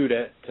do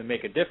to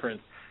make a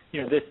difference,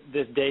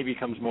 this day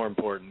becomes more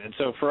important. And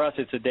so for us,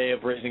 it's a day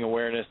of raising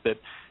awareness that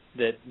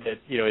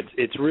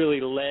it's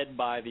really led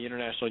by the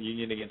International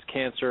Union Against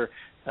Cancer,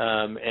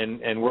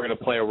 and we're going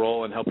to play a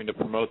role in helping to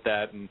promote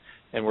that, and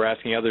we're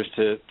asking others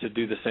to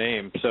do the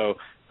same. So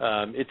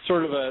it's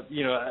sort of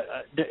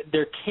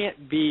there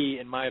can't be,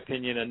 in my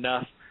opinion,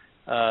 enough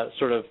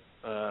sort of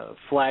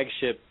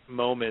flagship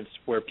moments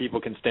where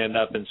people can stand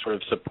up and sort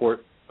of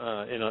support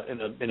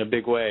in a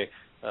big way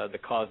the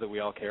cause that we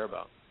all care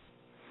about.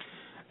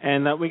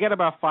 And we got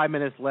about 5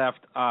 minutes left.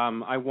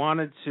 I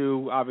wanted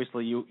to,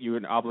 obviously, you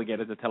were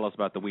obligated to tell us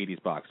about the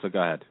Wheaties box, so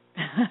go ahead.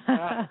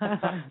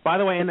 By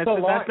the way, and that's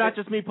not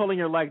just me pulling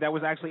your leg. That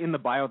was actually in the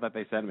bio that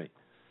they sent me.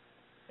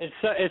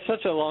 It's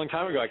such a long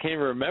time ago. I can't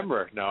even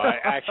remember. No,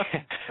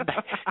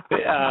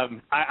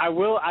 I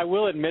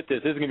will admit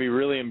this. This is going to be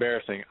really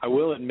embarrassing. I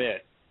will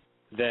admit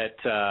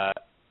that,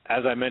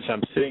 as I mentioned,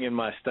 I'm sitting in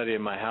my study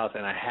in my house,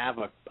 and I have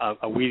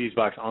a Wheaties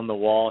box on the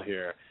wall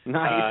here.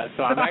 Nice.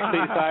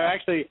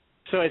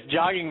 So it's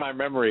jogging my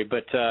memory,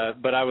 but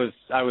I was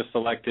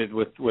selected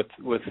with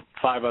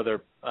 5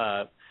 other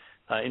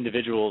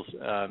individuals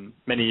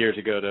many years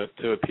ago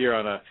to appear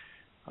on a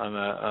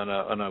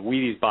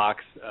Wheaties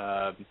box.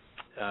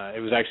 It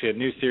was actually a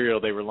new cereal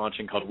they were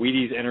launching called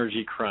Wheaties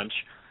Energy Crunch,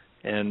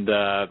 and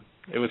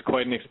it was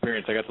quite an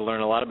experience. I got to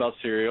learn a lot about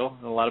cereal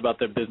and a lot about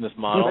their business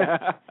model.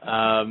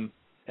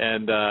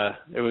 And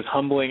it was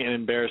humbling and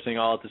embarrassing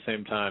all at the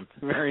same time.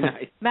 Very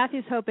nice.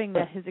 Matthew's hoping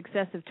that his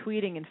excessive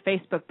tweeting and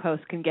Facebook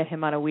posts can get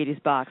him on a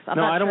Wheaties box. I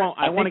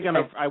want to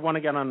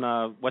get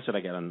on. What should I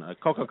get on?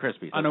 Cocoa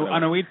Krispies.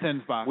 On a Wheat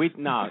Thins box. Wheat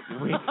Thins.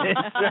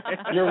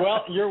 You're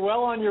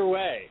well on your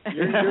way.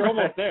 You're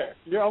almost there.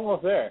 You're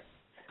almost there.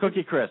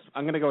 Cookie Crisp.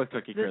 I'm going to go with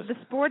Cookie Crisp. The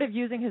sport of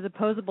using his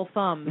opposable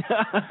thumb.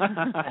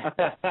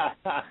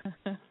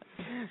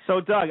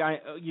 So, Doug,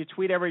 you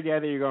tweet every day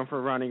that you're going for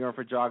a run, you're going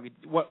for a jog.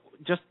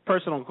 Just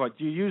personal quote.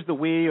 Do you use the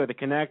Wii or the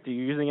Kinect? Are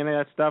you using any of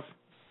that stuff?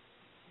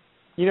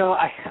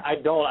 I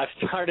don't. I've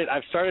started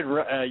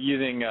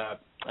using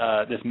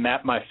this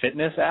Map My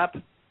Fitness app,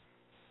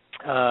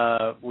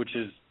 which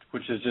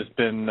has just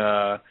been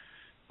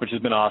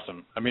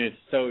awesome. I mean, it's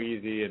so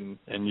easy, and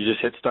you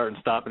just hit start and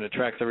stop, and it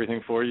tracks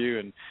everything for you,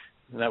 and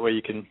that way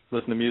you can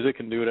listen to music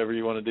and do whatever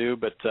you want to do.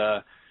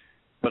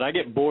 But I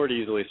get bored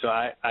easily, so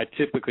I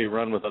typically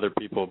run with other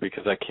people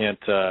because I can't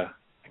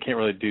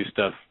really do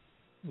stuff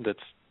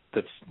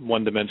that's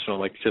one-dimensional,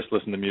 like just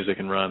listen to music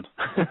and run.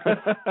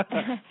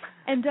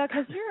 And Doug,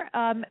 has your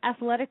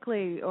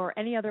athletically or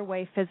any other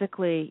way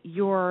physically,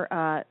 your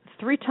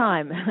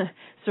 3-time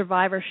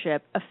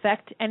survivorship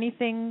affect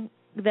anything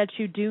that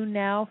you do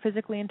now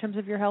physically in terms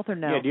of your health, or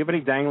no? Yeah, do you have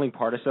any dangling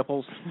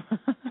participles?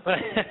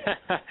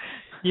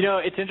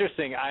 It's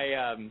interesting.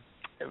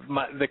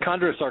 The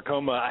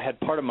chondrosarcoma, I had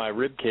part of my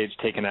rib cage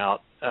taken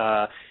out,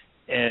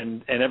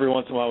 and every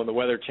once in a while when the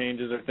weather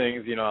changes or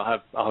things, I'll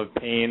have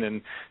pain,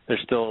 and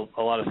there's still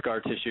a lot of scar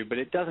tissue, but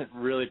it doesn't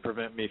really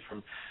prevent me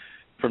from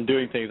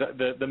doing things.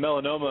 The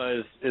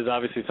melanoma is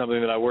obviously something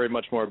that I worry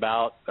much more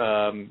about,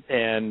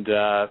 and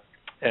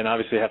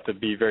obviously have to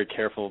be very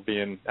careful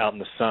being out in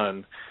the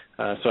sun.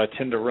 So I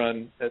tend to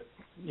run at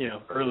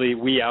early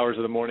wee hours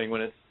of the morning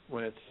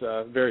when it's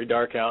very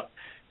dark out.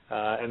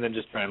 And then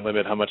just try and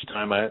limit how much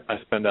time I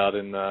spend out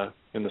in the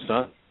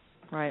sun.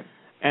 Right.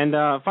 And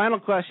final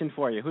question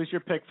for you. Who's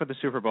your pick for the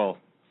Super Bowl?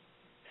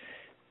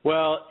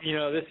 Well,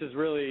 this is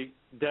really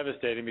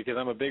devastating because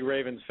I'm a big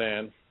Ravens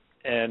fan,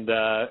 and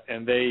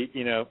they,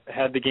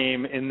 had the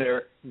game in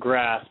their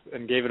grasp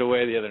and gave it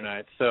away the other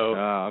night. So,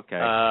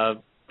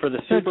 for the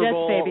Super Jets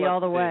Bowl, baby all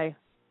the way.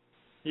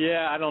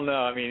 Yeah, I don't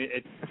know. I mean,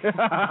 it's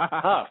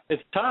tough.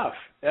 It's tough.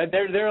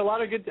 There are a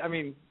lot of good. I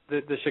mean,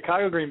 the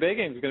Chicago Green Bay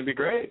game is going to be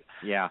great.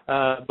 Yeah.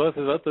 Both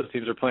those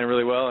teams are playing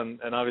really well, and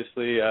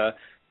obviously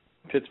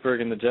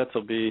Pittsburgh and the Jets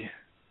will be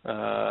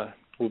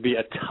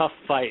a tough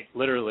fight,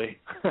 literally.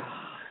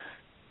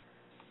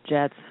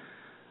 Jets.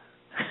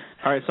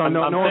 All right, so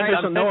no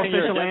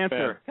official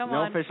answer. Come no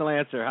on. official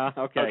answer, huh?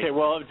 Okay. Okay,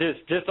 well,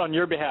 just on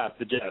your behalf,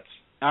 the Jets.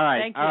 All right.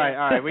 Thank all you. right.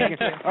 All right.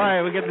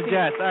 We get the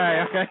Jets. All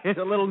right. Okay. There's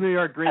a little New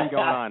York green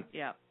going on.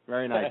 Yeah.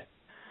 Very nice.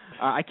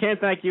 I can't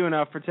thank you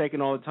enough for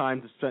taking all the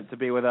time to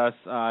be with us.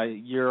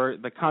 You're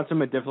the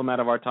consummate diplomat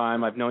of our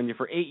time. I've known you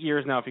for 8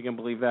 years now, if you can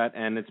believe that,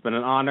 and it's been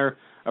an honor,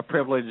 a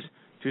privilege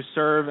to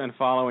serve and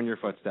follow in your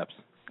footsteps.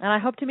 And I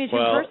hope to meet you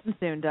in person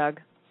soon, Doug.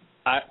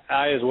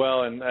 I as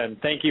well, and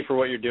thank you for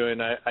what you're doing.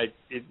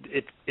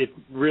 It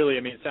really, I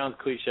mean, it sounds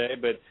cliche,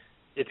 but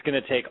it's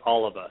going to take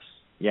all of us.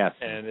 Yes.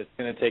 And it's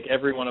going to take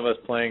every one of us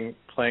playing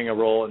a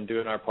role and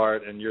doing our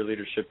part, and your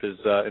leadership is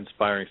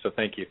inspiring, so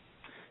thank you.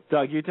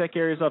 Doug, you take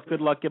care of yourself.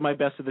 Good luck. Give my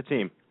best to the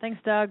team. Thanks,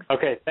 Doug.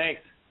 Okay,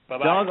 thanks.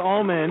 Bye-bye. Doug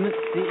Ullman,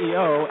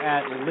 CEO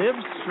at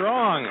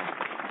Livestrong.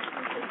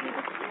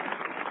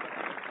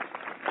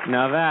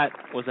 Now that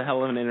was a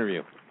hell of an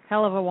interview.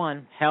 Hell of a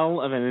one.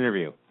 Hell of an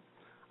interview.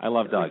 I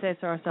love Doug. We say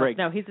so ourselves. Great.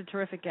 No, he's a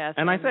terrific guest.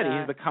 And I said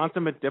he's the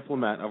consummate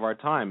diplomat of our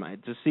time.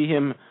 To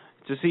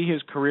see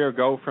his career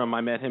go from, I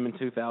met him in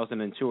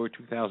 2002 or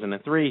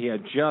 2003. He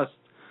had just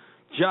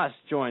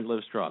joined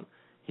Livestrong.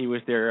 He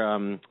was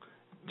their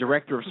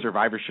director of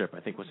survivorship, I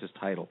think was his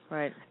title.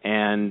 Right.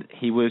 And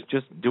he was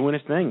just doing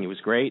his thing. He was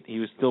great. He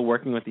was still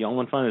working with the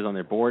Ullman Fund. He was on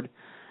their board.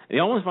 The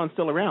Ullman Fund's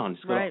still around.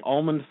 Just go to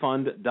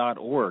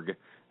ullmanfund.org.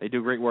 They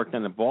do great work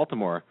down in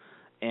Baltimore.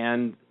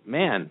 And,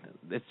 man,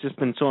 it's just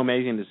been so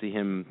amazing to see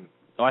him.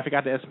 Oh, I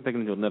forgot to ask him if they're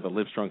going to do another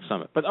Livestrong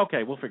Summit. But,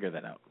 okay, we'll figure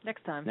that out.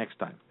 Next time.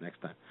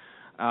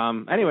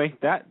 Anyway,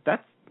 that's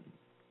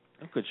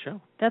a good show.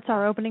 That's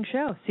our opening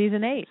show,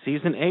 Season 8.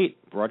 Season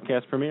 8,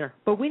 broadcast premiere.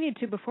 But we need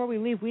to, before we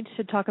leave, we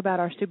should talk about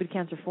our Stupid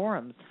Cancer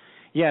forums.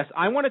 Yes,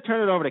 I want to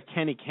turn it over to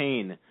Kenny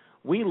Kane.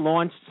 We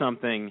launched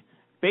something.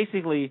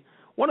 Basically,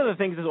 one of the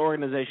things this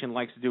organization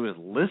likes to do is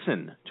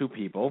listen to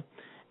people.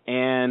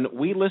 And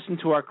we listened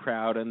to our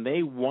crowd, and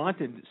they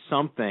wanted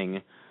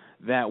something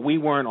that we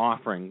weren't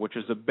offering, which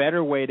is a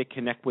better way to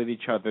connect with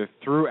each other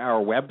through our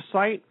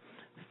website,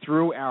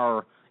 through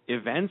our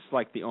events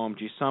like the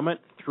OMG Summit,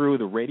 through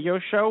the radio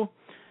show,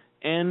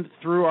 and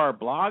through our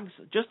blogs,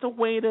 just a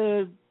way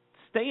to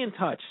stay in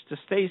touch, to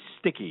stay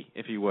sticky,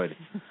 if you would.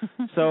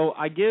 So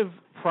I give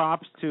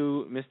props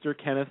to Mr.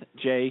 Kenneth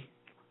J.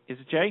 Is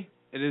it J?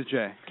 It is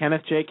J.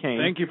 Kenneth J. Kane.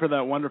 Thank you for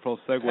that wonderful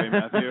segue,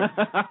 Matthew.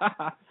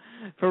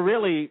 For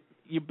really,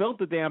 you built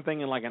the damn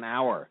thing in like an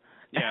hour.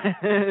 Yeah.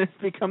 It's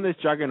become this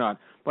juggernaut.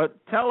 But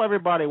tell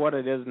everybody what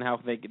it is and how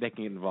they can get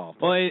involved.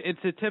 Well, it's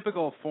a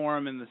typical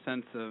forum in the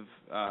sense of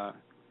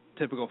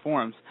typical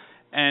forums.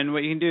 And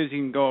what you can do is you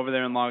can go over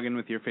there and log in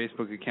with your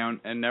Facebook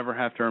account and never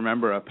have to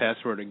remember a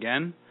password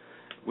again,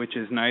 which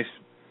is nice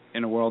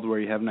in a world where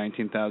you have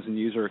 19,000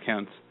 user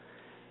accounts.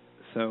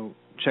 So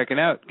check it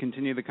out.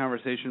 Continue the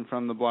conversation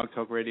from the Blog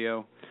Talk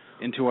Radio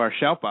into our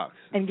shout box.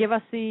 And give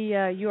us the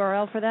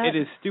URL for that. It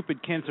is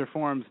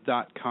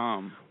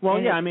stupidcancerforums.com. Well,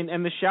 yeah, I mean,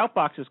 and the shout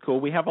box is cool.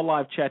 We have a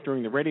live chat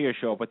during the radio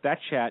show, but that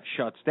chat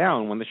shuts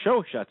down when the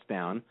show shuts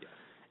down.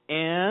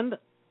 And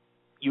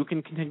you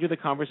can continue the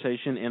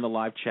conversation in the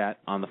live chat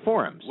on the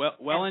forums.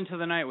 Well into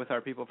the night with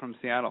our people from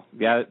Seattle.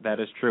 Yeah, that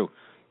is true.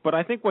 But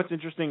I think what's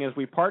interesting is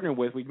we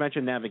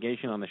mentioned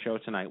navigation on the show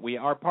tonight. We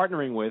are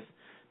partnering with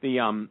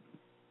the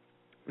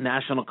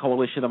National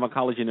Coalition of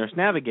Oncology Nurse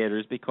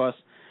Navigators because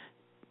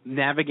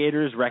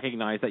navigators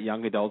recognize that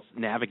young adults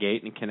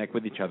navigate and connect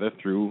with each other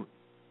through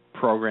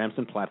programs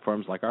and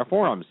platforms like our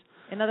forums.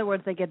 In other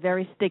words, they get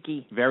very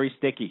sticky. Very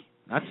sticky.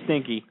 Not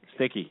stinky,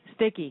 sticky.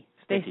 Sticky.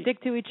 They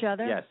stick to each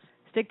other. Yes.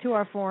 Stick to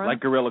our forums. Like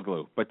Gorilla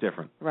Glue, but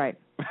different. Right.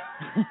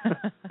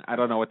 I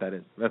don't know what that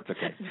is. That's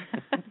okay.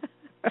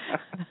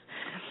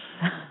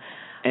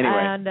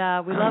 Anyway. And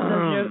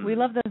we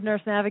love those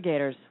nurse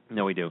navigators.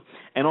 No, we do.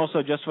 And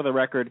also, just for the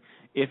record,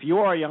 if you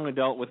are a young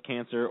adult with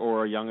cancer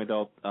or a young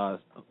adult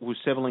whose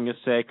sibling is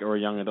sick or a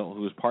young adult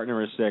whose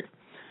partner is sick,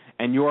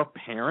 and your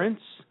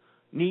parents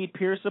need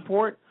peer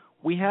support,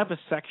 we have a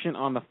section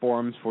on the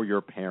forums for your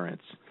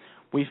parents.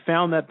 We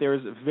found that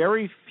there's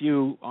very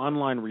few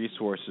online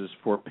resources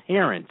for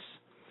parents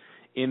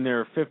in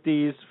their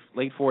 50s,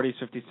 late 40s,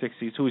 50s,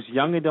 60s, whose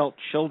young adult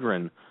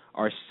children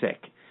are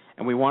sick.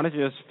 And we wanted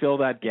to just fill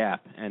that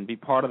gap and be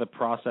part of the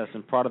process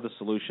and part of the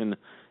solution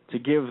to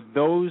give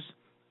those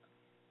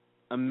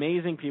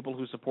amazing people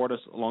who support us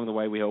along the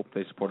way, we hope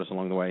they support us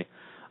along the way,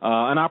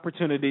 an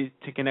opportunity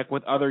to connect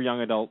with other young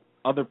adult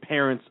other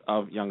parents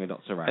of young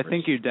adult survivors. I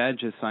think your dad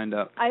just signed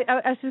up. I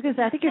was just going to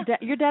say, I think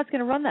your dad's going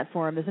to run that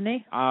for him, isn't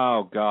he?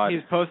 Oh, God.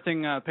 He's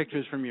posting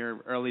pictures from your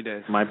early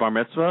days. My bar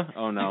mitzvah?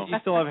 Oh, no. You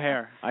still have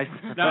hair. I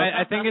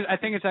think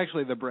it's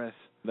actually the bris.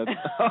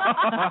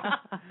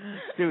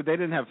 Dude, they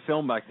didn't have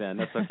film back then.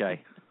 That's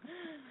okay.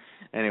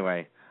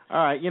 Anyway.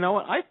 All right, you know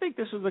what? I think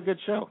this was a good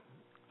show.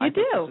 I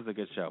think this is a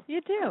good show.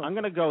 You do. I'm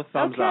going to go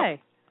thumbs up.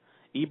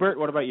 Ebert,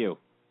 what about you?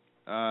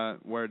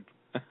 Word.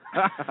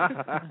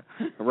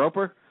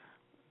 Roper?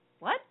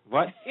 What?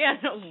 What? Yeah,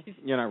 no.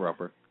 You're not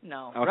Roper.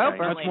 No. Okay.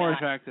 Roper. Much more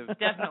attractive.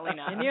 Definitely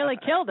not. You nearly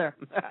killed her.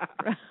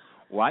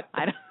 What?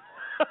 I don't.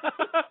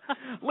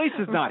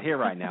 Lisa's not here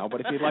right now,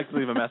 but if you'd like to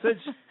leave a message.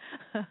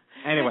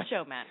 Anyway. Good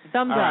show, Matt.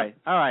 Thumbs up.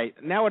 All right.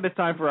 Now it is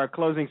time for our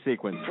closing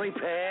sequence.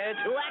 Prepare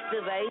to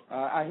activate.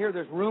 I hear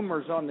there's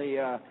rumors on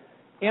the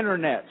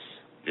internets.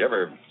 You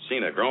ever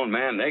seen a grown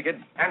man naked?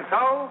 And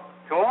so,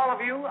 to all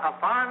of you, a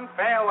fond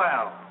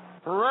farewell.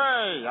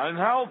 Hooray, I'm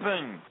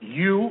helping.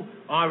 You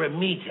are a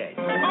meathead.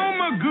 Oh,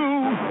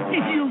 Magoo,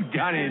 you've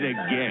done it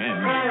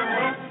again.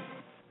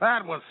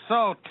 That was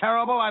so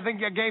terrible, I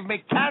think you gave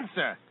me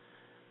cancer.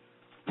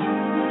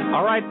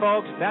 All right,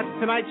 folks, that's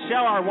tonight's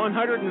show, our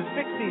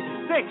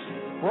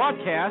 166th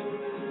broadcast.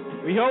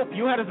 We hope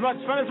you had as much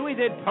fun as we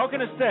did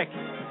poking a stick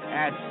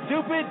at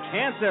Stupid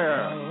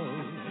Cancer.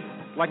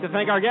 I'd like to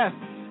thank our guests,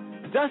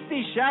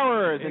 Dusty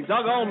Showers and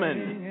Doug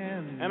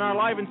Ullman, and our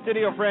live in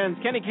studio friends,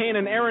 Kenny Kane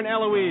and Aaron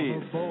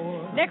Eloise.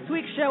 Next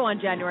week's show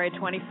on January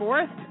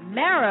 24th,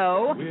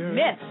 Marrow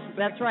Myths.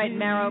 That's right,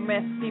 Marrow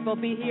Myths. People,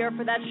 be here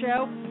for that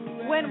show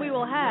when we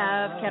will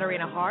have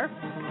Katarina Harf,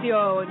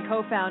 COO and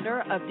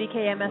co-founder of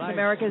DKMS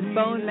America's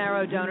Bone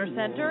Marrow Donor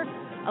Center,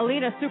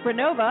 Alina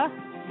Supernova,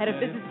 Head of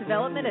Business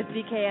Development at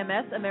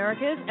DKMS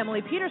Americas,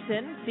 Emily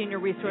Peterson, Senior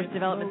Resource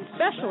Development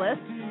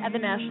Specialist at the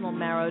National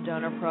Marrow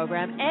Donor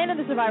Program, and in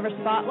the Survivor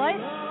Spotlight,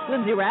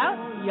 Lindsay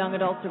Rout, Young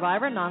Adult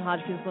Survivor,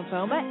 Non-Hodgkin's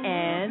Lymphoma,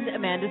 and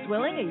Amanda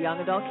Swilling, a Young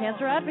Adult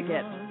Cancer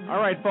Advocate. All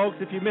right, folks,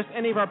 if you missed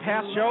any of our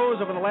past shows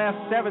over the last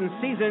 7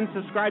 seasons,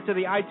 subscribe to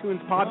the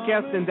iTunes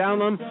podcast and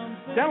download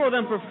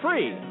them for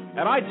free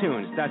at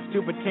iTunes. That's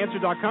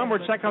stupidcancer.com, or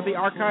check out the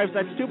archives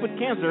at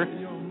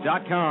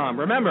stupidcancer.com.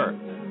 Remember,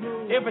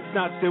 if it's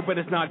not stupid,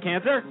 it's not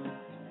cancer.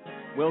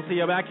 We'll see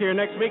you back here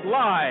next week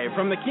live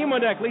from the chemo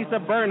deck. Lisa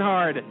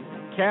Bernhard,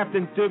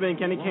 Captain Stubing,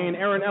 Kenny Kane,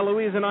 Aaron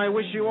Eloise, and I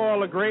wish you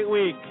all a great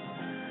week.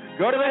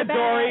 Go to bed,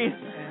 Dory.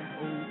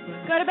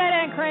 Go to bed,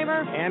 Ann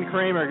Kramer. Ann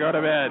Kramer, go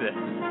to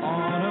bed.